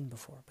haven't seen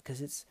before,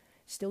 because it's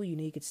still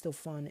unique, it's still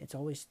fun, it's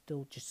always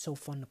still just so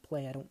fun to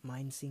play. I don't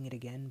mind seeing it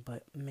again,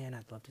 but man,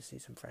 I'd love to see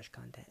some fresh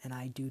content. And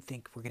I do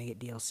think we're going to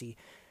get DLC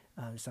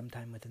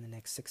sometime within the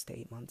next 6 to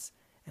 8 months,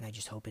 and I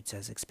just hope it's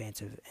as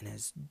expansive and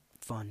as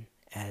fun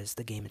as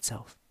the game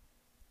itself.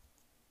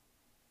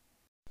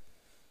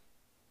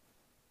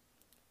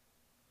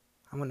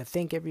 I want to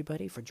thank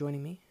everybody for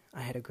joining me.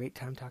 I had a great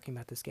time talking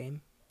about this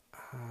game.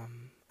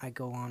 I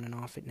go on and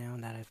off it now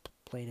that I've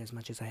played as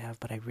much as I have,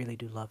 but I really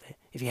do love it.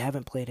 If you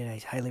haven't played it, I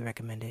highly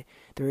recommend it.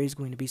 There is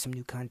going to be some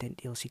new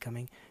content, DLC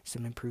coming,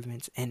 some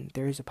improvements, and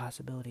there is a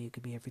possibility it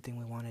could be everything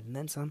we wanted and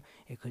then some.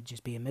 It could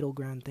just be a middle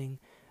ground thing,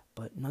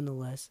 but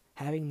nonetheless,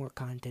 having more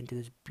content to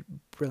this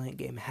brilliant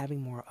game,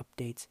 having more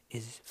updates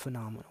is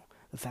phenomenal.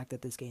 The fact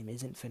that this game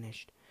isn't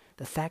finished,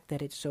 the fact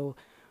that it's so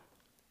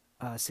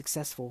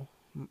successful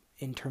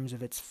in terms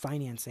of its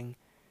financing,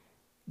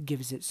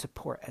 gives it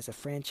support as a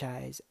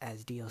franchise,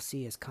 as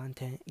DLC, as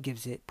content,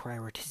 gives it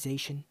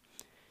prioritization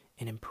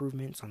and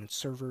improvements on its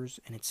servers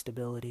and its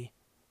stability.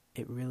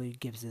 It really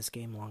gives this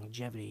game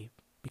longevity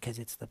because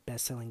it's the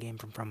best-selling game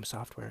from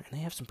Software, and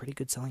they have some pretty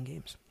good selling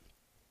games.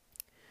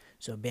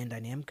 So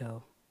Bandai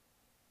Namco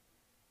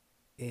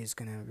is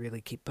going to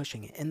really keep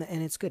pushing it. And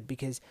it's good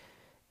because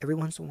every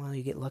once in a while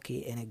you get lucky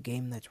in a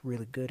game that's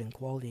really good in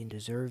quality and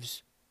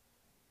deserves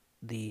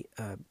the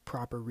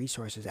proper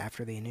resources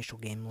after the initial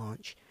game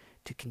launch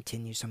to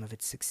continue some of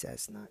its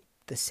success. Not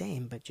the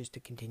same, but just to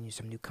continue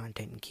some new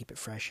content and keep it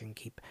fresh and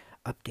keep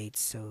updates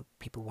so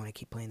people want to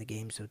keep playing the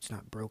game so it's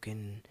not broken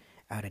and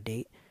out of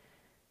date.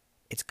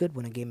 It's good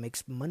when a game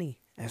makes money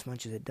as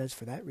much as it does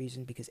for that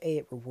reason, because A,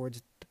 it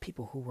rewards the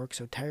people who work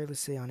so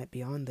tirelessly on it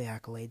beyond the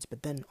accolades,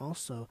 but then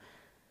also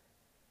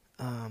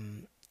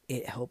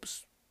it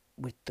helps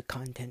with the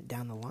content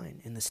down the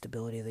line and the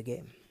stability of the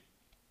game.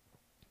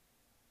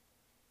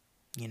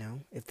 You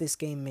know, if this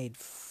game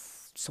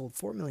sold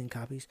 4 million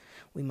copies,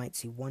 we might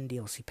see one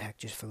DLC pack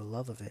just for the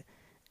love of it,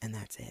 and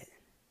that's it.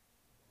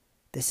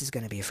 This is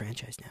going to be a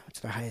franchise now. It's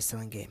their highest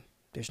selling game.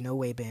 There's no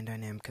way Bandai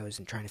Namco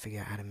isn't trying to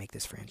figure out how to make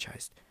this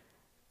franchise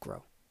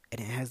grow. And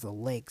it has the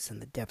legs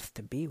and the depth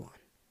to be one.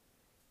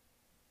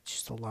 It's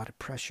just a lot of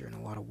pressure and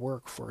a lot of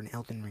work for an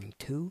Elden Ring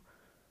 2.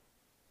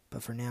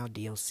 But for now,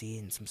 DLC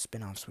and some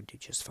spin-offs would do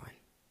just fine.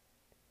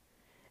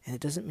 And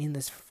it doesn't mean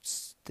this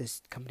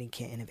company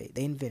can't innovate.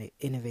 They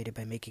innovated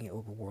by making it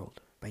overworld,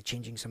 by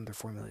changing some of their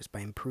formulas,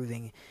 by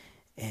improving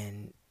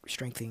and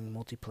strengthening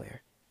multiplayer.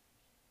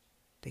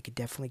 They could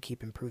definitely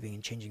keep improving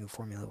and changing the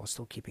formula while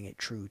still keeping it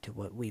true to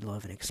what we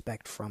love and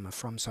expect from a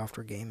From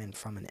Software game and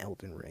from an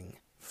Elden Ring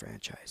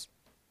franchise.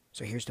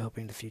 So here's to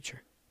hoping the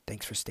future.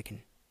 Thanks for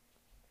sticking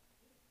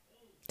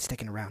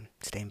around,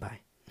 staying by.